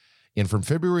now. And from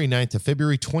February 9th to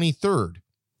February 23rd,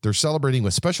 they're celebrating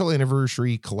with special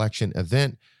anniversary collection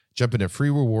event. Jump into free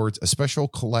rewards, a special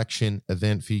collection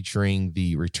event featuring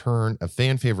the return of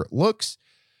fan favorite looks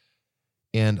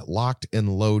and locked and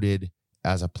loaded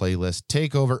as a playlist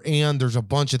takeover. And there's a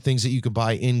bunch of things that you can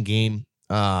buy in game.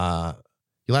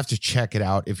 You'll have to check it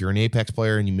out if you're an Apex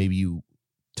player and you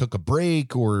took a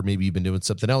break or maybe you've been doing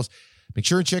something else. Make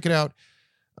sure and check it out.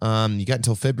 You got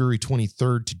until February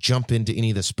 23rd to jump into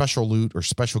any of the special loot or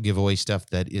special giveaway stuff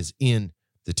that is in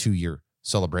the 2-year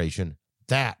celebration.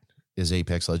 That is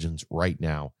Apex Legends right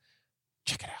now.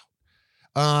 Check it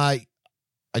out.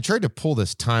 I tried to pull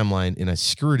this timeline and I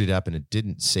screwed it up and it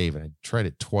didn't save. And I tried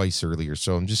it twice earlier,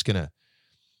 so I'm just gonna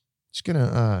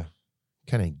kind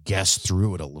of guess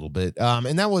through it a little bit.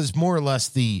 And that was more or less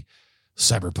the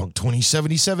Cyberpunk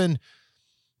 2077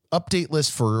 update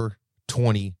list for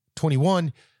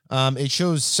 2021. It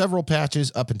shows several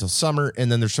patches up until summer,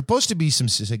 and then there's supposed to be some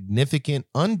significant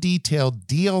undetailed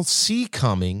DLC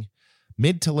coming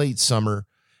mid to late summer.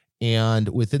 And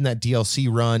within that DLC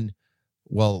run,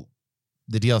 well,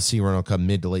 the DLC run will come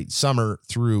mid to late summer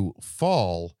through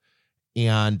fall.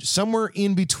 And somewhere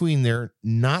in between there,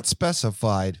 not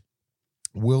specified,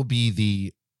 will be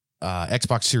the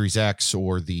Xbox Series X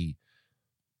or the,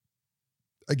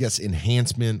 I guess,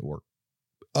 enhancement or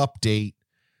update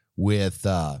with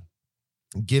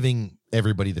giving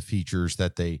everybody the features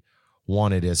that they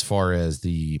wanted as far as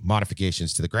the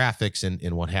modifications to the graphics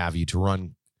and what have you to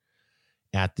run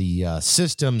at the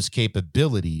system's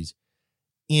capabilities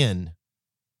in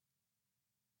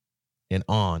and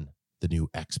on the new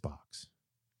Xbox.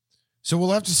 So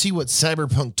we'll have to see what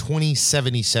Cyberpunk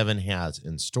 2077 has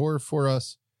in store for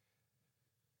us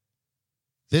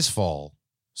this fall,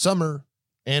 summer,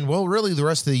 and, well, really the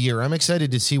rest of the year. I'm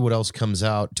excited to see what else comes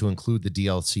out to include the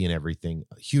DLC and everything.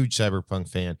 A huge Cyberpunk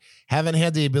fan. Haven't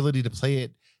had the ability to play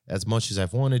it as much as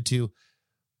I've wanted to.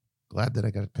 Glad that I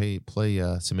got to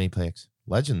play some Apex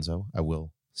Legends, though, I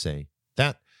will say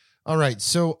that. All right,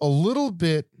 so a little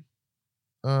bit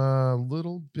of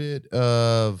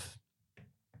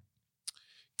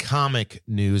comic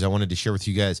news I wanted to share with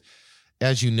you guys.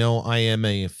 As you know, I am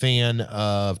a fan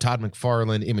of Todd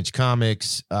McFarlane, Image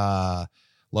Comics.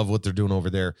 Love what they're doing over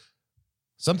there.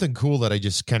 Something cool that I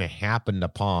just kind of happened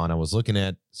upon. I was looking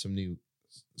at some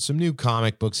new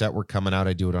comic books that were coming out.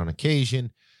 I do it on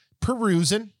occasion,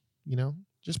 perusing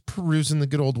the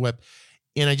good old web.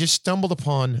 And I just stumbled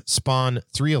upon Spawn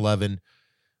 311,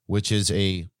 which is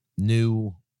a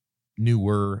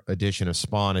newer edition of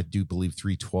Spawn. I do believe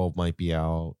 312 might be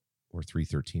out or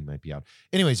 313 might be out.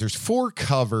 Anyways, there's 4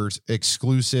 covers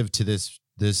exclusive to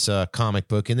this comic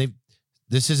book, and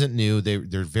this isn't new.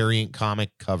 They're variant comic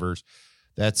covers.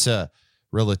 That's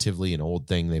relatively an old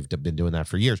thing. They've been doing that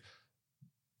for years.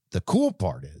 The cool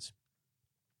part is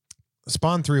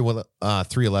Spawn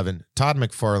 311, Todd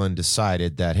McFarlane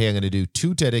decided that, hey, I'm going to do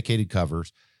 2 dedicated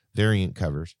covers, variant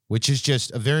covers, which is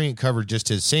just a variant cover, just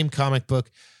his same comic book,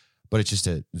 but it's just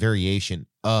a variation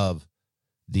of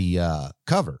the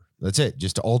cover. That's it.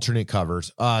 Just alternate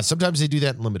covers. Sometimes they do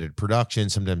that in limited production.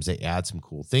 Sometimes they add some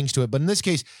cool things to it. But in this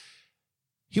case,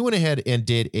 he went ahead and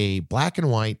did a black and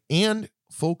white and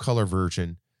full color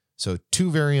version. So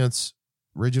 2 variants,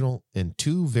 original, and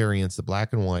 2 variants, the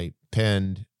black and white,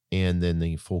 penned, and then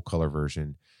the full color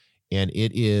version. and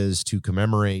it is to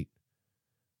commemorate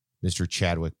Mr.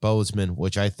 Chadwick Boseman,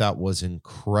 which I thought was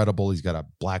incredible. He's got a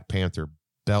Black Panther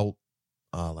belt,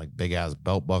 like big ass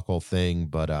belt buckle thing,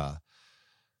 but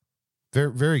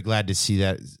very, very glad to see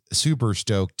that. Super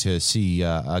stoked to see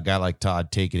a guy like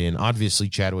Todd take it in. Obviously,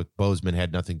 Chadwick Boseman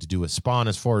had nothing to do with Spawn,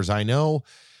 as far as I know,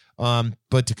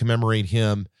 but to commemorate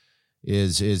him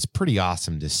is pretty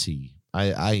awesome to see.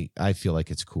 I feel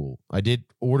like it's cool. I did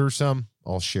order some.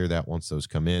 I'll share that once those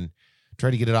come in. Try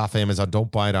to get it off Amazon.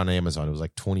 Don't buy it on Amazon. It was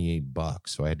like $28,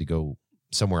 so I had to go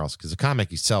somewhere else because the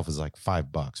comic itself is like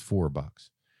 $5, $4.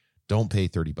 Don't pay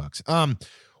 $30.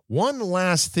 One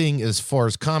last thing as far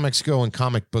as comics go and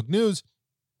comic book news,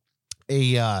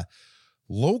 a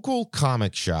local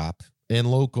comic shop,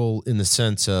 and local in the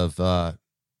sense of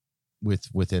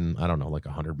within, I don't know, like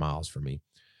 100 miles from me.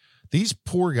 These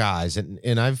poor guys,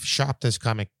 and I've shopped this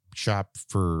comic shop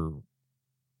for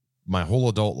my whole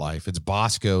adult life. It's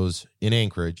Bosco's in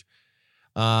Anchorage.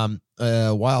 A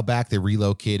while back, they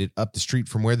relocated up the street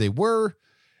from where they were.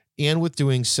 And with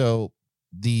doing so,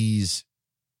 these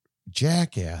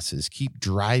jackasses keep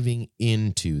driving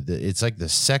into it's like the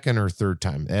second or third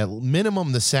time, at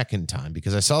minimum the second time,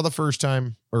 because I saw the first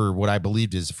time, or what I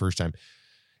believed is the first time,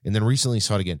 and then recently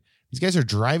saw it again. These guys are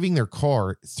driving their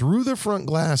car through the front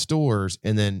glass doors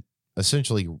and then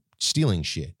essentially stealing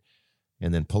shit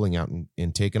and then pulling out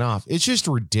and taking off. It's just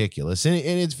ridiculous. And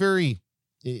it's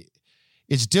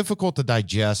it's difficult to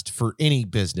digest for any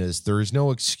business. There is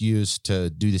no excuse to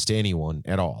do this to anyone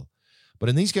at all. But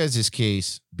in these guys'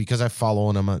 case, because I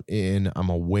follow them and I'm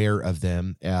aware of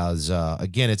them as,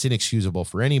 again, it's inexcusable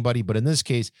for anybody. But in this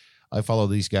case, I follow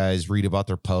these guys, read about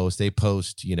their posts. They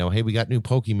post, hey, we got new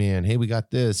Pokemon. Hey, we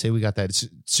got this. Hey, we got that. It's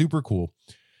super cool.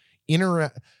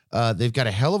 They've got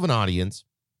a hell of an audience.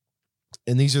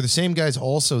 And these are the same guys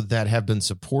also that have been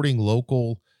supporting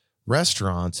local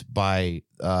restaurants by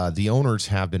the owners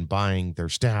have been buying their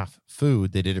staff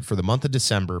food. They did it for the month of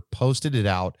December, posted it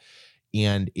out,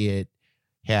 and it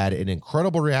had an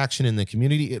incredible reaction in the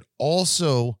community. It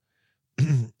also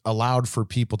allowed for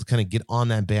people to kind of get on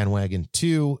that bandwagon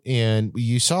too. And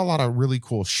you saw a lot of really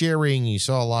cool sharing. You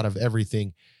saw a lot of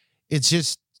everything. It's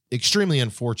just extremely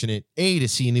unfortunate, to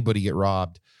see anybody get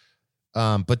robbed,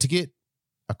 but to get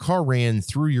a car ran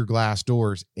through your glass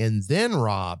doors and then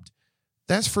robbed,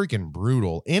 that's freaking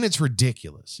brutal. And it's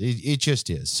ridiculous. It just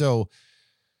is. So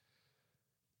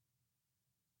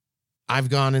I've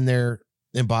gone in there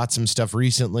and bought some stuff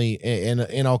recently,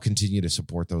 and I'll continue to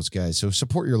support those guys. So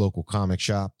support your local comic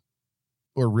shop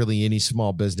or really any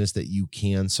small business that you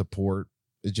can support.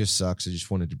 It just sucks. I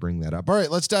just wanted to bring that up. All right,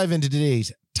 let's dive into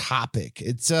today's topic.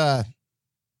 It's, I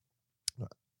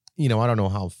don't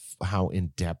know how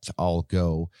in depth I'll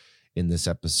go in this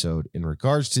episode in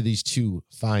regards to these two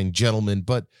fine gentlemen,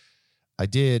 but I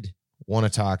did want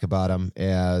to talk about them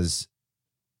as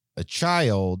a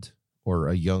child, or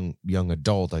a young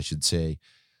adult, I should say.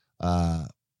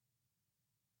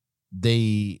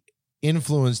 They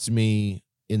influenced me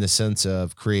in the sense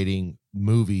of creating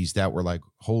movies that were like,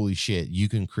 holy shit, you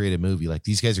can create a movie. Like,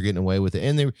 these guys are getting away with it.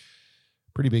 And they were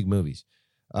pretty big movies.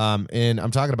 And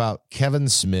I'm talking about Kevin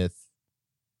Smith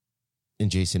and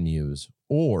Jason Mewes,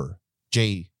 or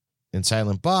Jay and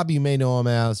Silent Bob, you may know him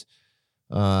as.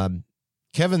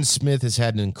 Kevin Smith has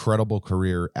had an incredible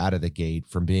career out of the gate,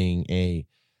 from being a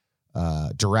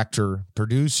director,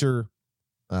 producer,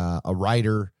 a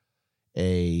writer,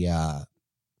 a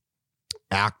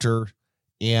actor,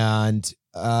 and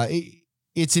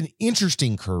it's an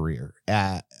interesting career.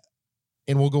 And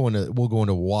we'll go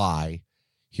into why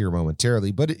here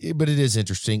momentarily, but it is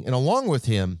interesting. And along with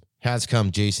him has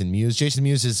come Jason Mewes. Jason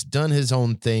Mewes has done his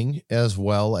own thing, as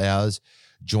well as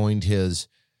joined his,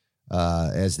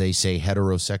 as they say,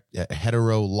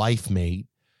 hetero life mate,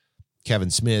 Kevin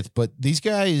Smith. But these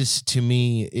guys, to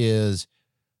me, is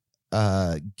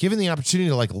given the opportunity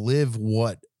to like live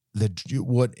what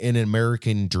an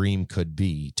American dream could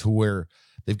be, to where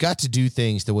they've got to do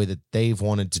things the way that they've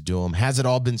wanted to do them. Has it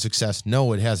all been success?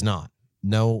 No, it has not.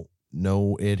 No,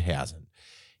 it hasn't.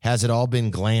 Has it all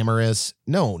been glamorous?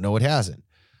 No, it hasn't.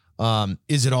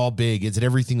 Is it all big? Is it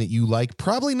everything that you like?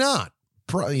 Probably not.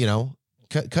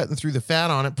 Cutting through the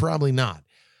fat on it, probably not.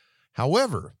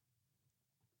 However,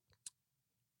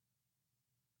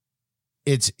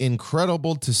 it's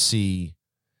incredible to see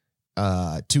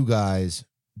two guys,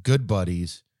 good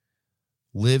buddies,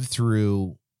 live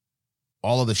through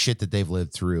all of the shit that they've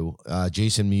lived through.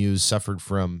 Jason Mewes suffered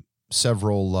from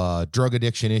several drug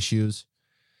addiction issues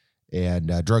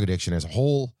and drug addiction as a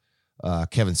whole.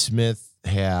 Kevin Smith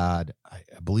had, I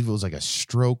believe it was like a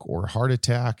stroke or heart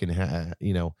attack, and had,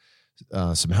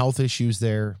 some health issues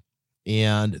there.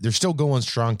 and they're still going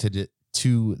strong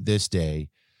to this day.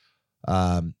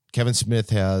 Kevin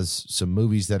Smith has some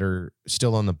movies that are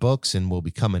still on the books and will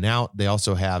be coming out. They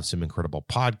also have some incredible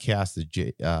podcasts,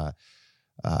 the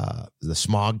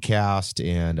Smogcast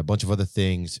and a bunch of other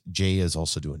things. Jay is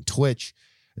also doing Twitch,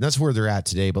 and that's where they're at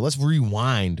today. But let's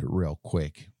rewind real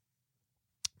quick.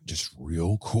 Just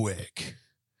real quick.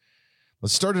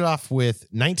 Let's start it off with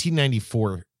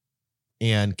 1994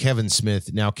 and Kevin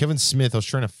Smith. Now, Kevin Smith, I was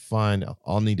trying to find,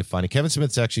 I'll need to find it. Kevin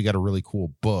Smith's actually got a really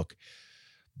cool book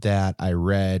that I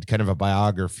read, kind of a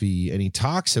biography, and he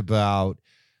talks about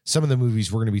some of the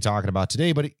movies we're going to be talking about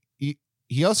today, but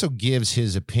he also gives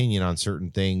his opinion on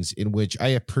certain things, in which I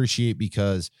appreciate,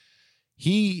 because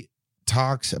he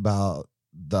talks about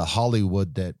the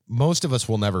Hollywood that most of us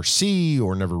will never see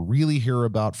or never really hear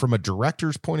about from a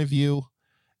director's point of view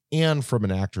and from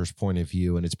an actor's point of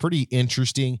view. And it's pretty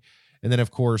interesting. And then, of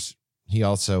course, he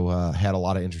also had a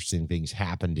lot of interesting things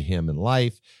happen to him in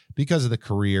life because of the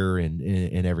career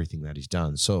and everything that he's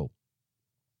done. So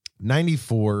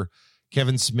 94,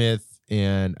 Kevin Smith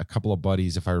and a couple of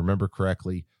buddies, if I remember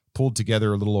correctly, pulled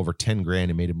together a little over 10 grand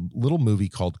and made a little movie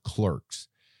called Clerks.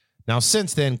 Now,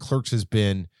 since then, Clerks has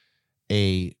been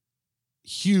a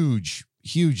huge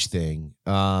thing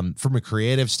from a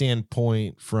creative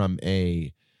standpoint, from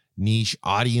a niche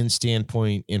audience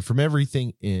standpoint, and from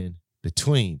everything in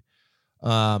between.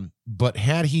 But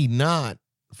had he not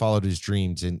followed his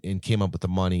dreams and came up with the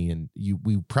money, and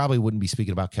we probably wouldn't be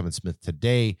speaking about Kevin Smith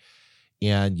today,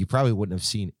 and you probably wouldn't have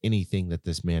seen anything that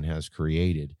this man has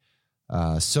created.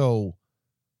 So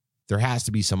there has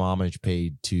to be some homage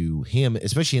paid to him,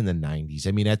 especially in the 90s.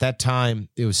 I mean, at that time,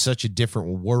 it was such a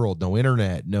different world. No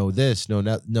internet, no this, no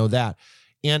that.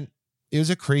 And it was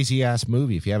a crazy ass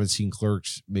movie. If you haven't seen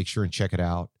Clerks, make sure and check it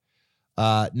out.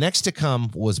 Next to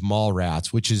come was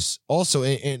Mallrats, which is also,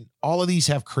 and all of these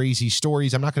have crazy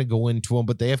stories. I'm not going to go into them,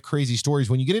 but they have crazy stories.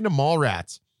 When you get into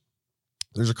Mallrats,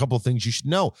 there's a couple of things you should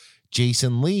know.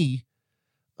 Jason Lee,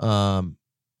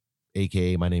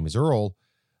 AKA My Name is Earl,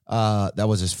 that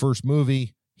was his first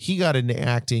movie. He got into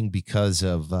acting because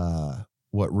of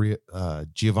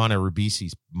Giovanna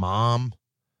Ribisi's mom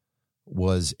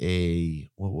was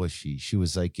what was she? She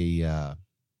was like a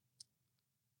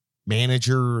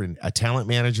manager and a talent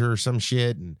manager or some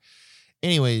shit. And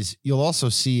anyways, you'll also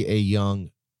see a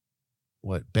young,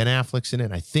 Ben Affleck's in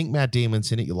it. I think Matt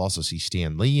Damon's in it. You'll also see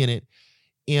Stan Lee in it.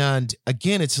 And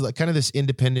again, it's like kind of this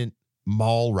independent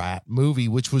mall rat movie,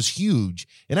 which was huge.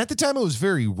 And at the time it was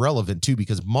very relevant too,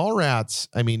 because Mallrats,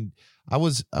 I mean, I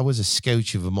was a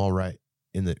scotch of a mall rat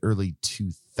in the early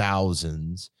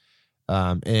 2000s.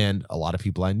 And a lot of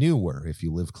people I knew were, if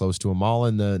you lived close to a mall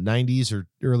in the 90s or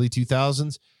early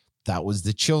 2000s, that was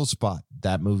the chill spot.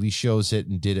 That movie shows it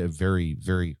and did a very,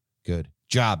 very good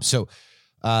job. So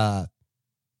Kevin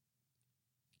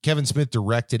Smith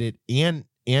directed it and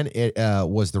it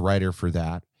was the writer for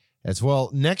that as well.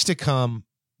 Next to come,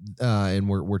 and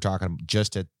we're talking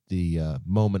just at the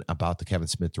moment about the Kevin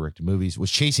Smith directed movies, was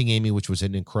Chasing Amy, which was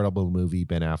an incredible movie.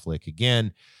 Ben Affleck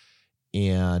again.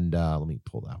 And let me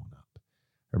pull that one up.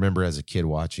 I remember as a kid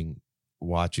watching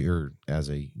or as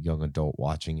a young adult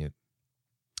watching it.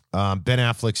 Ben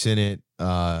Affleck's in it.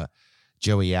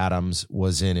 Joey Adams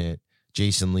was in it.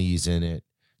 Jason Lee's in it.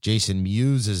 Jason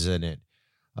Mewes is in it.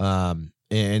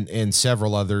 And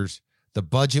several others. The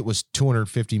budget was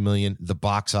 $250 million. The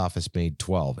box office made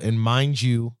 12. And mind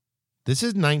you, this is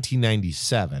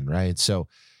 1997, right? So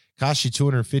cost you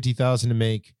 $250,000 to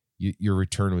make. Your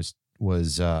return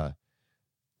was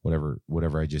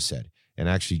whatever I just said. And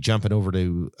actually jumping over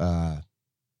to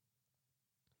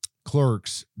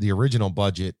Clerks, the original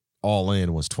budget all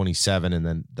in was 27, and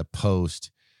then the post,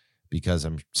 because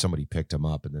somebody picked them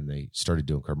up and then they started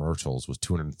doing commercials, was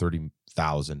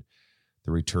 230,000.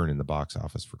 The return in the box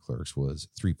office for Clerks was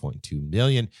 3.2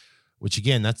 million, which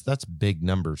again, that's big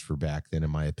numbers for back then, in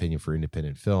my opinion, for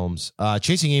independent films.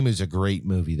 Chasing Amy is a great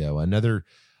movie though. Another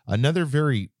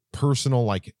very personal,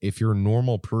 like if you're a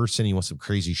normal person, you want some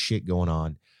crazy shit going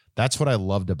on. That's what I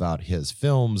loved about his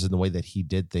films and the way that he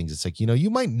did things. It's like, you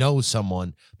might know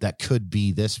someone that could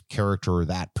be this character or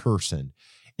that person.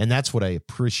 And that's what I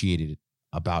appreciated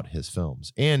about his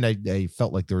films. And I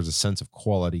felt like there was a sense of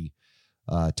quality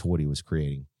to what he was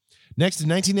creating. Next, in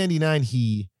 1999,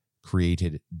 he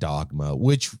created Dogma,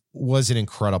 which was an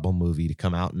incredible movie to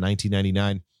come out in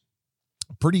 1999.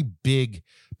 Pretty big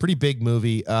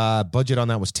movie. Budget on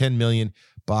that was 10 million.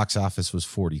 Box office was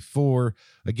 44.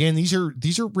 Again, these are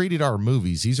rated R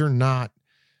movies. These aren't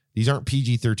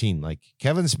PG-13. Like,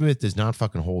 Kevin Smith does not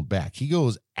fucking hold back. He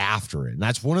goes after it. And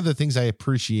that's one of the things I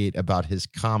appreciate about his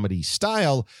comedy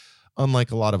style.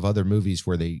 unlike a lot of other movies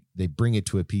where they bring it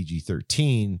to a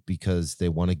PG-13 because they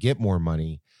want to get more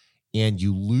money, and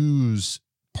you lose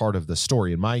part of the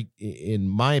story. In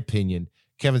my opinion,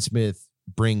 Kevin Smith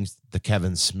brings the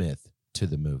Kevin Smith to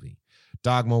the movie.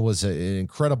 Dogma was an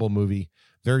incredible movie,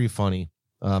 very funny.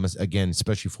 Again,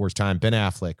 especially for its time. Ben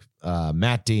Affleck,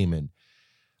 Matt Damon,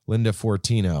 Linda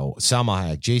Fortino, Salma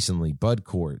Hayek, Jason Lee, Bud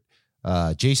Cort,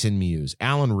 Jason Mewes,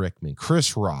 Alan Rickman,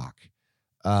 Chris Rock,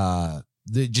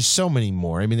 just so many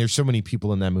more. I mean, there's so many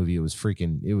people in that movie. It was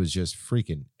just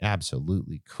freaking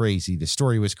absolutely crazy. The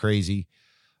story was crazy.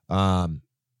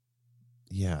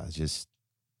 Just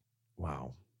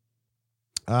wow.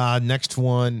 Next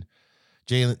one,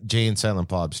 Jay and Silent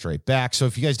Bob Strike Back. So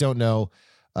if you guys don't know,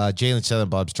 Jay and Silent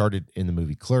Bob started in the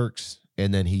movie Clerks,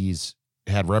 and then he's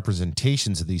had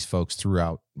representations of these folks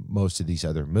throughout most of these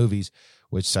other movies,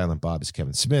 which Silent Bob is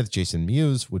Kevin Smith. Jason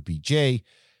Mewes would be Jay.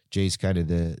 Jay's kind of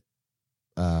the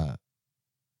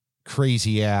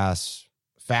crazy ass,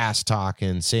 fast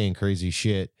talking, saying crazy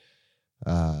shit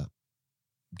guy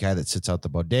that sits out the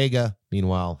bodega.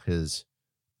 Meanwhile, his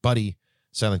buddy,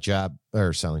 Silent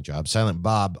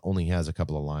Bob only has a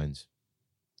couple of lines.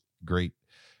 Great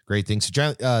thing.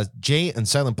 So Jay and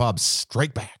Silent Bob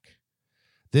Strike Back.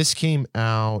 This came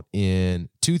out in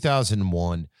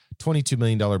 2001, $22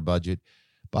 million budget.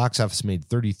 Box office made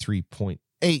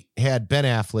 33.8. Had Ben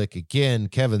Affleck, again,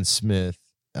 Kevin Smith,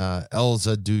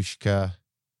 Elza Dushka,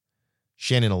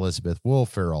 Shannon Elizabeth, Will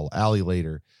Ferrell, Ali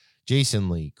Later, Jason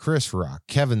Lee, Chris Rock,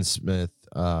 Kevin Smith,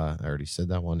 I already said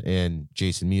that one, and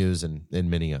Jason Mewes, and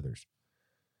many others.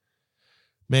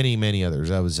 Many others.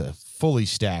 That was a fully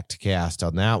stacked cast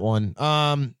on that one.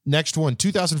 Next one,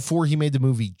 2004, he made the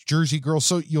movie Jersey Girl.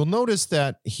 So you'll notice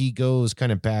that he goes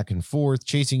kind of back and forth.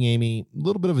 Chasing Amy, a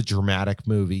little bit of a dramatic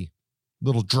movie,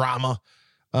 little drama.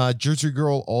 Jersey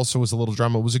Girl also was a little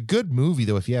drama. It was a good movie,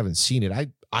 though, if you haven't seen it.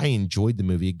 I enjoyed the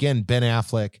movie. Again, Ben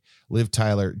Affleck, Liv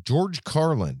Tyler, George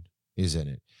Carlin is in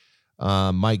it.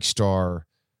 Mike Starr,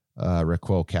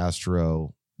 Raquel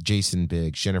Castro, Jason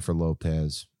Biggs, Jennifer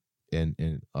Lopez,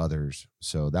 and others.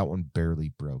 So that one barely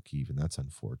broke even. That's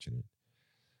unfortunate.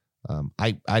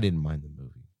 I didn't mind the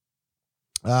movie.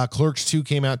 Clerks 2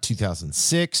 came out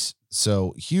 2006.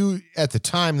 So at the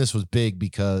time, this was big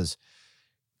because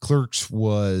Clerks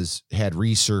had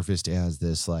resurfaced as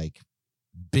this like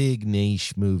big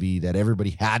niche movie that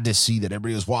everybody had to see, that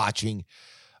everybody was watching.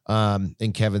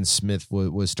 And Kevin Smith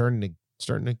was starting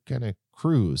to kind of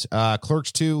cruise.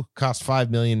 Clerks 2 cost $5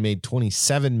 million, made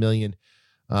 $27 million.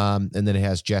 And then it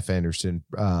has Jeff Anderson,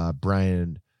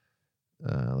 Brian,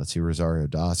 Rosario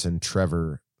Dawson,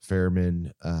 Trevor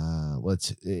Fairman.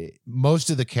 Most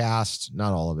of the cast,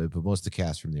 not all of it, but most of the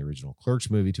cast from the original Clerks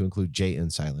movie, to include Jay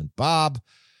and Silent Bob,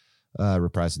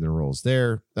 reprising their roles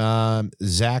there.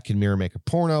 Zach and Mira Make a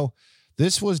Porno.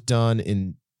 This was done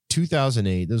in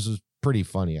 2008. This was pretty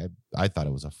funny. I thought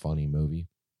it was a funny movie.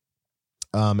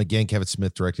 Again, Kevin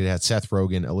Smith directed. It had Seth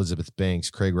Rogen, Elizabeth Banks,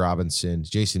 Craig Robinson,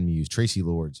 Jason Mewes, Tracy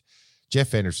Lords,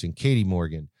 Jeff Anderson, Katie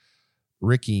Morgan,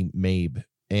 Ricky Mabe.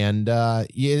 And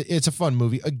it's a fun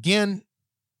movie. Again,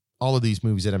 all of these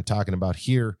movies that I'm talking about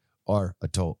here are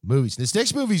adult movies. This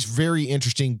next movie is very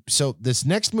interesting. So this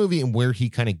next movie and where he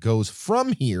kind of goes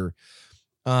from here,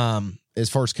 as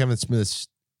far as Kevin Smith's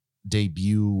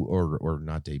debut or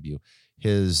not debut,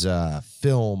 his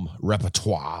film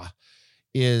repertoire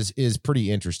is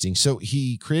pretty interesting. So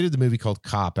he created the movie called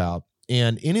Cop Out,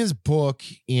 and in his book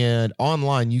and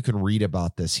online you can read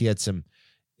about this. He had some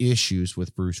issues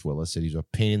with Bruce Willis, that he's a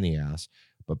pain in the ass.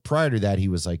 But prior to that, he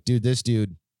was like, this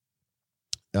dude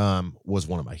was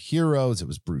one of my heroes. It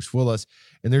was Bruce Willis.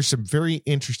 And there's some very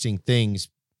interesting things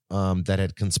that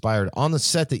had conspired on the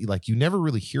set that you never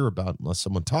really hear about unless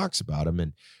someone talks about him.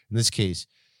 And in this case,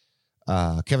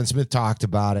 Kevin Smith talked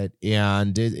about it,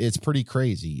 and it's pretty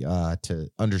crazy to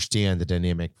understand the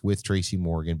dynamic with Tracy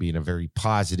Morgan being a very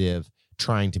positive,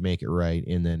 trying to make it right,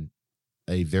 and then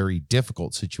a very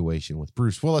difficult situation with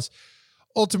Bruce Willis.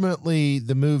 Ultimately,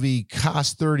 the movie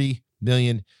cost $30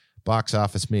 million, box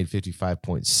office made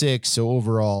 55.6. So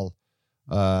overall,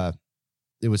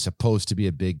 it was supposed to be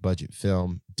a big budget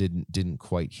film. Didn't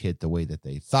quite hit the way that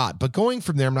they thought. But going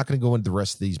from there, I'm not going to go into the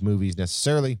rest of these movies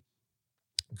necessarily.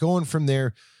 Going from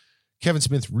there, Kevin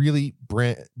Smith really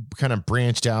kind of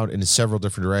branched out into several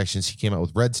different directions. He came out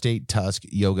with Red State, Tusk,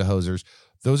 Yoga Hosers.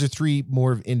 Those are three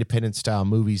more of independent style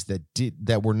movies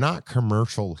that were not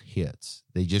commercial hits.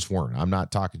 They just weren't. I'm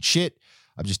not talking shit.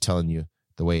 I'm just telling you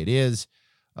the way it is.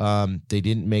 They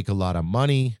didn't make a lot of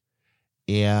money,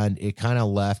 and it kind of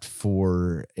left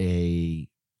for a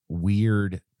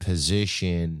weird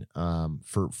position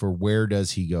for where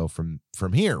does he go from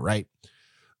here, right?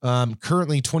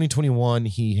 Currently 2021,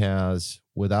 he has,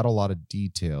 without a lot of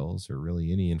details or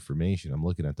really any information, I'm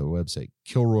looking at the website,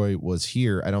 Kilroy was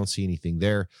here. I don't see anything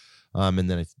there. And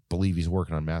then I believe he's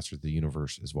working on Masters of the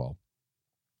Universe as well.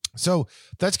 So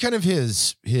that's kind of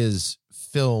his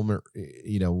film,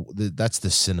 that's the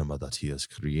cinema that he has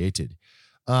created.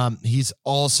 He's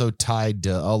also tied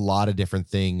to a lot of different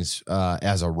things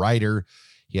as a writer.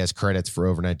 He has credits for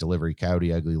Overnight Delivery,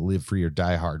 Coyote Ugly, Live Free or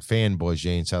Die Hard, Fanboys,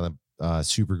 Jay and Silent,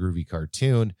 Super Groovy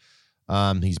Cartoon.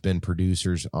 He's been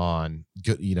producers on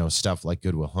good, stuff like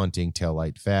Good Will Hunting, Tail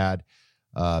Light Fad,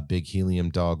 Big Helium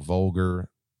Dog, Vulgar,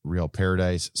 Real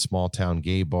Paradise, Small Town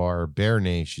Gay Bar, Bear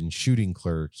Nation, Shooting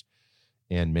Clerks,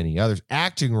 and many others.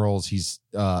 Acting roles, he's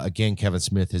again, Kevin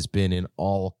Smith has been in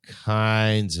all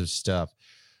kinds of stuff.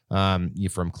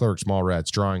 From Clerks,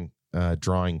 Mallrats,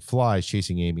 Drawing Flies,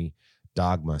 Chasing Amy,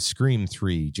 Dogma, Scream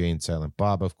 3, Jay and Silent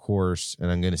Bob, of course,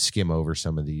 and I'm going to skim over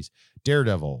some of these.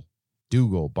 Daredevil,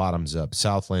 Dougal, Bottoms Up,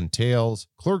 Southland Tales,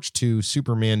 Clerks 2,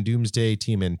 Superman, Doomsday,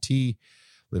 TMNT,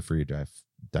 Live Free or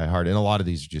Die Hard, and a lot of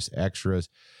these are just extras,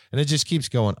 and it just keeps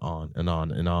going on and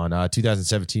on and on.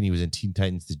 2017, he was in Teen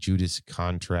Titans: The Judas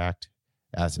Contract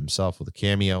as himself with a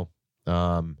cameo.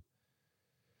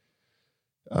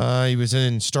 He was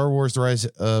in Star Wars: The Rise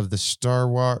of the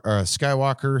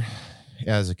Skywalker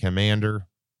as a commander.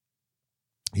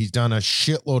 He's done a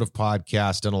shitload of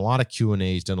podcasts, done a lot of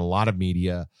Q&As, done a lot of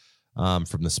media, from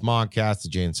the Smogcast, the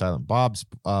Jay and Silent Bob's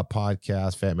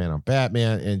podcast, Fat Man on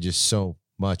Batman, and just so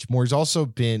much more. He's also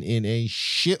been in a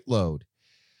shitload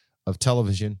of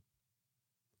television.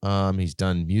 He's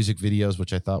done music videos,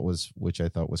 which I thought was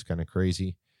kind of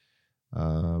crazy.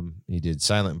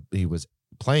 He was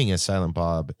playing as Silent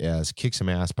Bob as Kick Some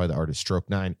Ass by the artist Stroke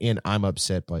 9 and I'm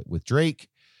Upset with Drake,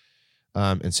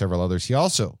 and several others. He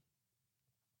also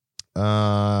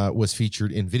was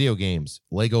featured in video games,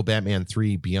 Lego Batman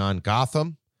 3 Beyond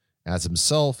Gotham as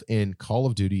himself, in Call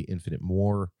of Duty Infinite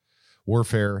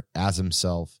Warfare as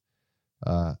himself,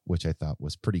 which I thought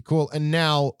was pretty cool. And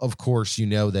now, of course, you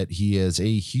know that he is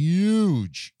a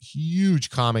huge, huge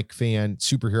comic fan,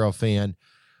 superhero fan,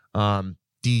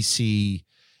 DC,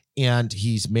 and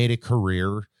he's made a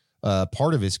career,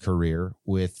 part of his career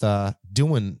with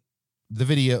doing the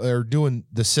video or doing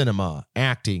the cinema,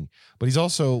 acting, but he's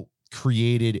also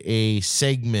created a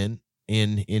segment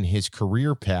in his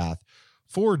career path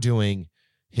for doing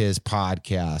his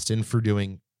podcast and for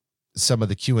doing some of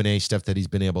the Q&A stuff that he's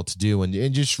been able to do, and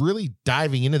just really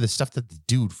diving into the stuff that the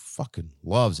dude fucking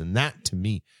loves. And that to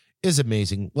me is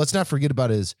amazing. Let's not forget about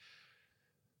his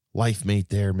life mate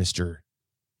there, Mr.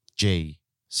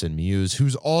 Jason Mewes,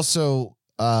 who's also,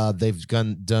 they've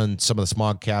done some of the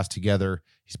Smogcast together.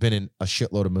 He's been in a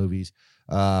shitload of movies.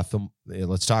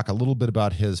 Let's talk a little bit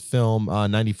about his film.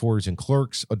 94 is in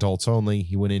Clerks, adults only.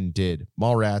 He went in and did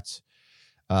Mallrats.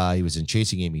 He was in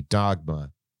Chasing Amy,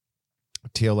 Dogma,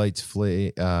 Taillights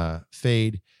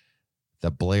Fade,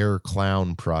 The Blair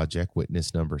Clown Project,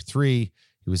 Witness Number 3.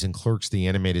 He was in Clerks, the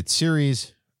animated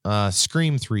series,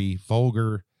 Scream 3,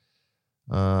 Vulgar,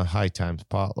 High Times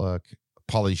Potluck,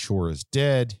 Pauly Shore is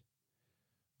Dead.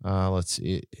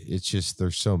 It's just,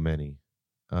 there's so many.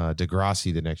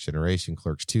 Degrassi, The Next Generation,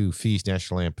 Clerks 2, Feast,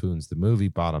 National Lampoon's The Movie,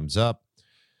 Bottoms Up.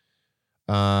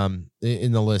 And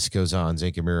the list goes on.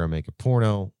 Zankamiro, Make a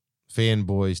Porno,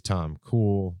 Fanboys, Tom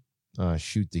Cool,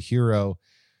 Shoot the Hero.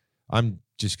 I'm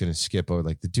just going to skip over,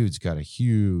 like, the dude's got a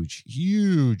huge,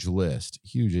 huge list.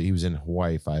 Huge. He was in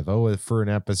Hawaii Five-0 for an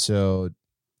episode.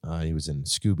 He was in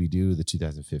Scooby-Doo, the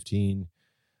 2015.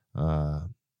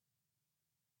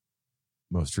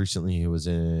 Most recently, he was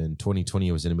in 2020.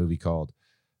 He was in a movie called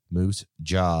Moose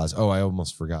Jaws. Oh, I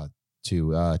almost forgot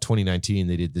to. 2019,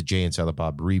 they did the Jay and Silent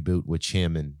Bob reboot, which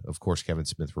him and, of course, Kevin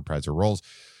Smith reprised their roles.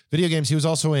 Video games, he was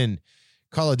also in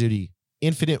Call of Duty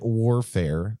Infinite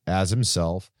Warfare as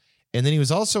himself. And then he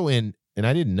was also in, and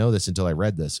I didn't know this until I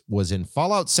read this, was in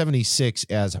Fallout 76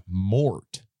 as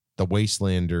Mort, the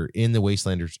Wastelander, in the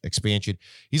Wastelanders expansion.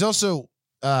 He's also,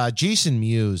 Jason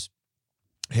Mewes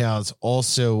has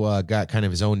also got kind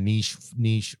of his own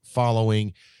niche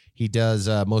following. He does,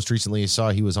 most recently I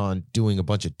saw he was on doing a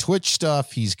bunch of Twitch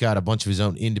stuff. He's got a bunch of his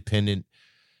own independent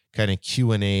kind of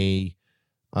Q&A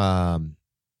kind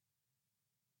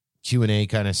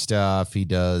of stuff. He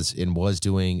does and was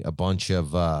doing a bunch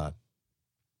of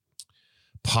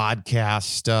podcast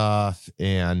stuff.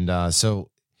 And so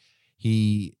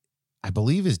he, I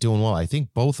believe, is doing well. I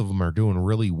think both of them are doing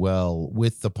really well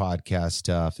with the podcast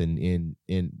stuff and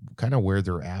in kind of where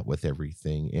they're at with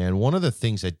everything. And one of the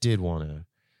things I did want to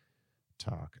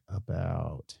talk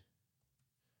about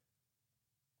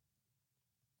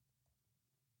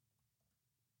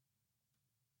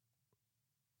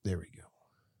There we go.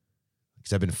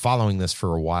 Because I've been following this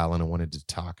for a while and I wanted to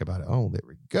talk about it. Oh, there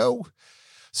we go.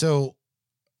 So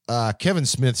Kevin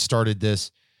Smith started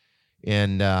this,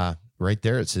 and right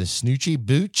there it says Snoochie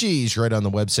Boochies right on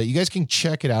the website. You guys can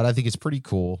check it out. I think it's pretty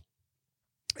cool.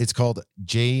 It's called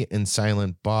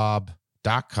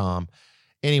jayandsilentbob.com.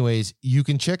 Anyways, you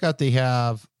can check out, they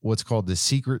have what's called the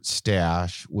Secret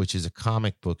Stash, which is a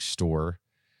comic book store.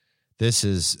 This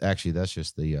is actually, that's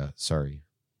just the, sorry,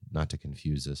 not to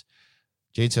confuse this.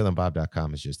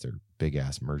 jayandsilentbob.com is just their big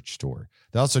ass merch store.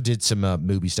 They also did some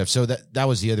movie stuff. So that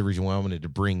was the other reason why I wanted to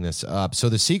bring this up. So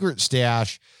the Secret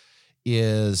Stash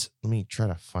is, let me try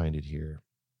to find it here.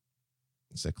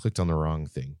 So I clicked on the wrong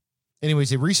thing. Anyways,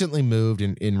 they recently moved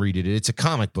and redid it. It's a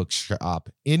comic book shop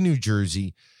in New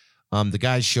Jersey. The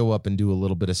guys show up and do a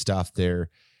little bit of stuff there.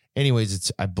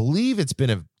 Anyways, I believe it's been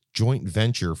a joint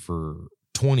venture for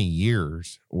 20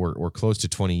 years or close to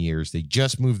 20 years. They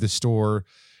just moved the store,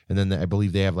 and then I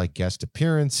believe they have like guest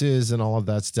appearances and all of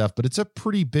that stuff. But it's a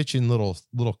pretty bitchin'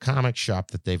 little comic shop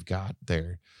that they've got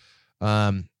there.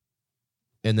 And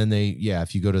then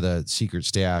if you go to the Secret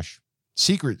Stash,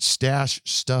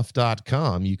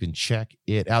 secretstashstuff.com, you can check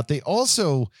it out. They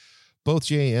also, both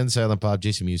Jay and Silent Bob,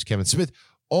 Jason Mewes, Kevin Smith,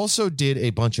 also did a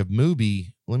bunch of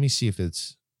movie. Let me see if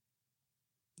there's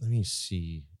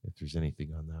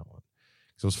anything on that one.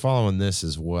 So I was following this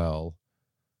as well.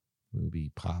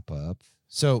 Movie pop-up.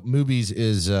 So Movies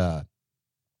is their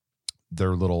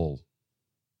little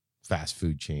fast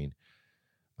food chain.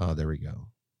 Oh, there we go.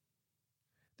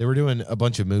 They were doing a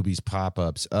bunch of movies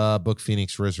pop-ups. Book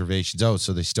Phoenix Reservations. Oh,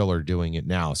 so they still are doing it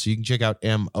now. So you can check out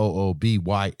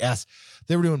MOOBYS.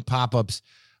 They were doing pop-ups.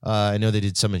 I know they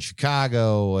did some in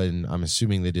Chicago, and I'm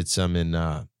assuming they did some in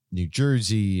New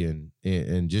Jersey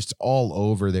and just all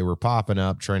over. They were popping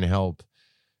up, trying to help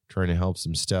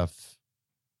some stuff,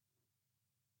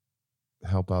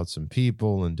 help out some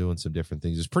people and doing some different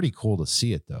things. It's pretty cool to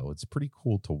see it, though. It's pretty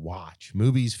cool to watch.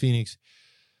 Movies, Phoenix.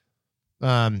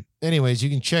 Anyways,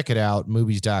 you can check it out,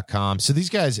 movies.com. So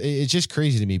these guys, it's just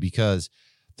crazy to me because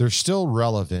they're still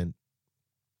relevant.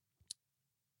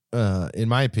 In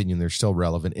my opinion, they're still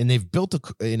relevant, and they've built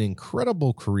an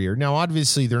incredible career. Now,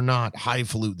 obviously, they're not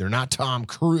highfalutin. They're not Tom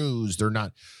Cruise. They're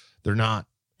not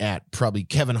at probably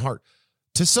Kevin Hart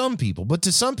to some people, but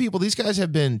to some people, these guys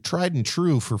have been tried and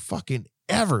true for fucking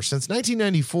ever. Since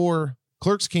 1994,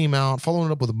 Clerks came out,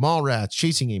 following up with Mallrats,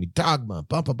 Chasing Amy, Dogma,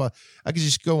 I could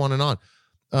just go on and on,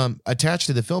 attached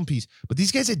to the film piece. But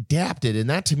these guys adapted, and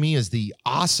that to me is the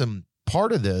awesome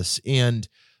part of this. And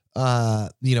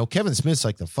Kevin Smith's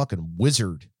like the fucking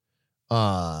wizard.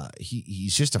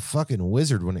 He's just a fucking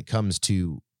wizard when it comes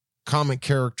to comic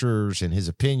characters and his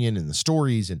opinion and the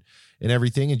stories and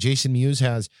everything. And Jason Mewes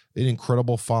has an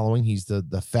incredible following. He's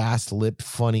the fast-lipped,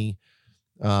 funny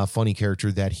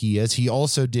character that he is. He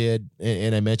also did,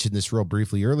 and I mentioned this real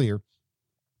briefly earlier,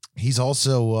 he's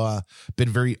also been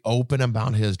very open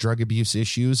about his drug abuse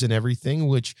issues and everything,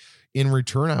 which in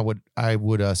return, I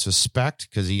would suspect,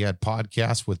 because he had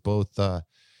podcasts with both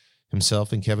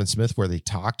himself and Kevin Smith where they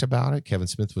talked about it. Kevin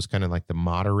Smith was kind of like the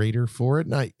moderator for it.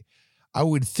 And I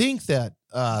would think that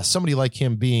somebody like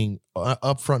him being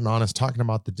upfront and honest, talking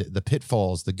about the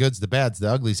pitfalls, the goods, the bads,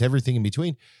 the uglies, everything in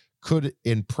between, could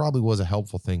and probably was a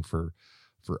helpful thing for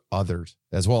others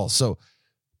as well. So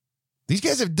these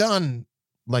guys have done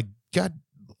got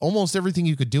almost everything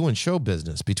you could do in show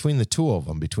business between the two of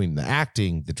them, between the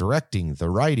acting, the directing, the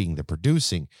writing, the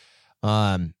producing.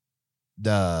 They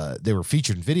were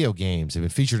featured in video games. They've been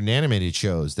featured in animated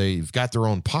shows. They've got their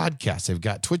own podcasts. They've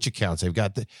got Twitch accounts.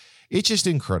 It's just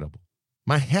incredible.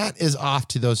 My hat is off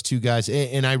to those two guys.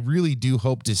 And I really do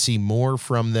hope to see more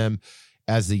from them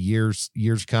as the years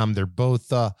come. They're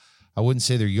both, I wouldn't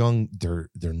say they're young. They're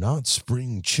not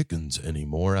spring chickens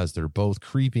anymore, as they're both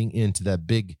creeping into the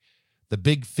big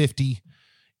 50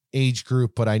 age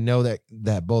group. But I know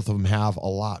that both of them have a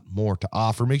lot more to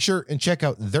offer. Make sure and check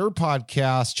out their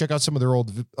podcast. Check out some of their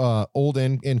old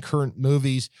and current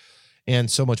movies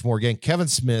and so much more. Again, Kevin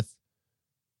Smith,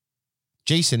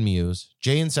 Jason Mewes,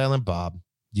 Jay and Silent Bob.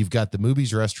 You've got the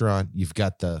Movies Restaurant. You've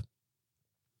got the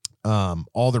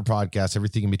all their podcasts,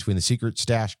 everything in between. The Secret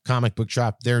Stash comic book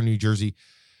shop there in New Jersey.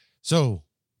 So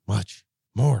much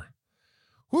more.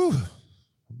 Whew.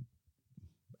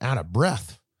 Out of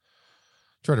breath.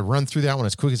 Try to run through that one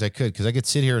as quick as I could, because I could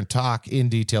sit here and talk in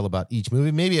detail about each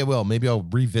movie. Maybe I will. Maybe I'll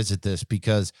revisit this,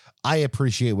 because I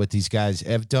appreciate what these guys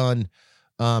have done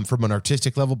from an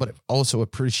artistic level, but I also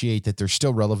appreciate that they're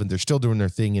still relevant. They're still doing their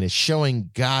thing, and it's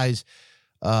showing guys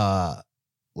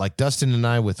like Dustin and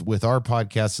I with our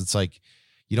podcast. It's like,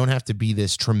 you don't have to be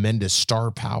this tremendous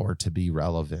star power to be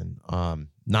relevant.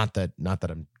 Not that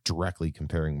I'm directly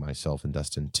comparing myself and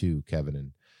Dustin to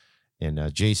Kevin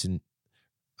and Jason.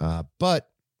 But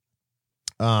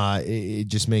it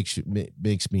just makes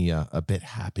me a bit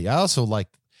happy. I also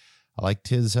liked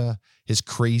his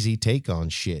crazy take on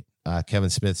shit. Kevin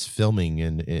Smith's filming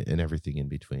and everything in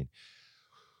between.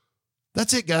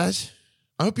 That's it, guys.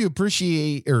 I hope you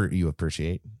appreciate.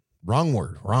 Wrong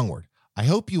word. I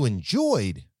hope you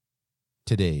enjoyed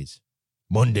today's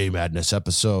Monday Madness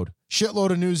episode. Shitload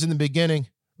of news in the beginning.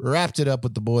 Wrapped it up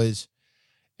with the boys.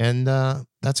 And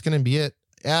that's going to be it.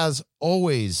 As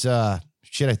always, I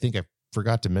think I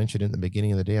forgot to mention it in the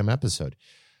beginning of the damn episode.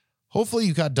 Hopefully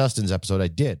you got Dustin's episode. I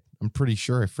did. I'm pretty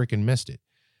sure I freaking missed it.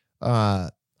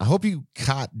 I hope you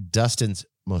caught Dustin's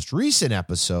most recent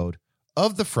episode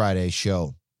of the Friday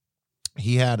show.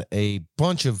 He had a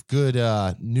bunch of good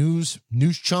news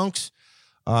chunks.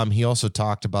 He also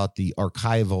talked about the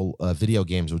archival video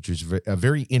games, which was a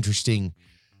very interesting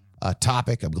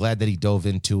topic. I'm glad that he dove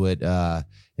into it. I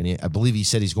believe he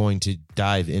said he's going to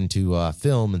dive into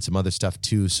film and some other stuff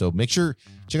too. So make sure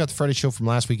check out the Friday show from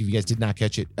last week if you guys did not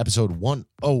catch it. Episode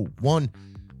 101.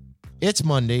 It's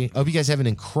Monday. I hope you guys have an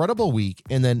incredible week.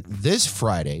 And then this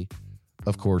Friday,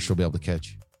 of course, you'll be able to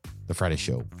catch the Friday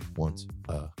show once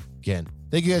again.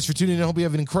 Thank you guys for tuning in. I hope you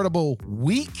have an incredible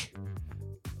week.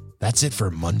 That's it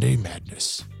for Monday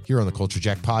Madness here on the Culture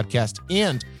Jack podcast.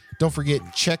 And don't forget,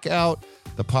 check out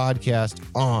the podcast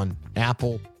on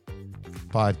Apple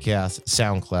Podcasts,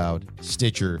 SoundCloud,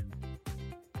 Stitcher,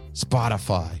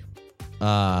 Spotify.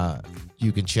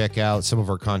 You can check out some of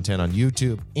our content on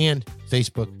YouTube and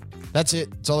Facebook. That's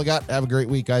it. That's all I got. Have a great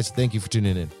week, guys. Thank you for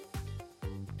tuning in.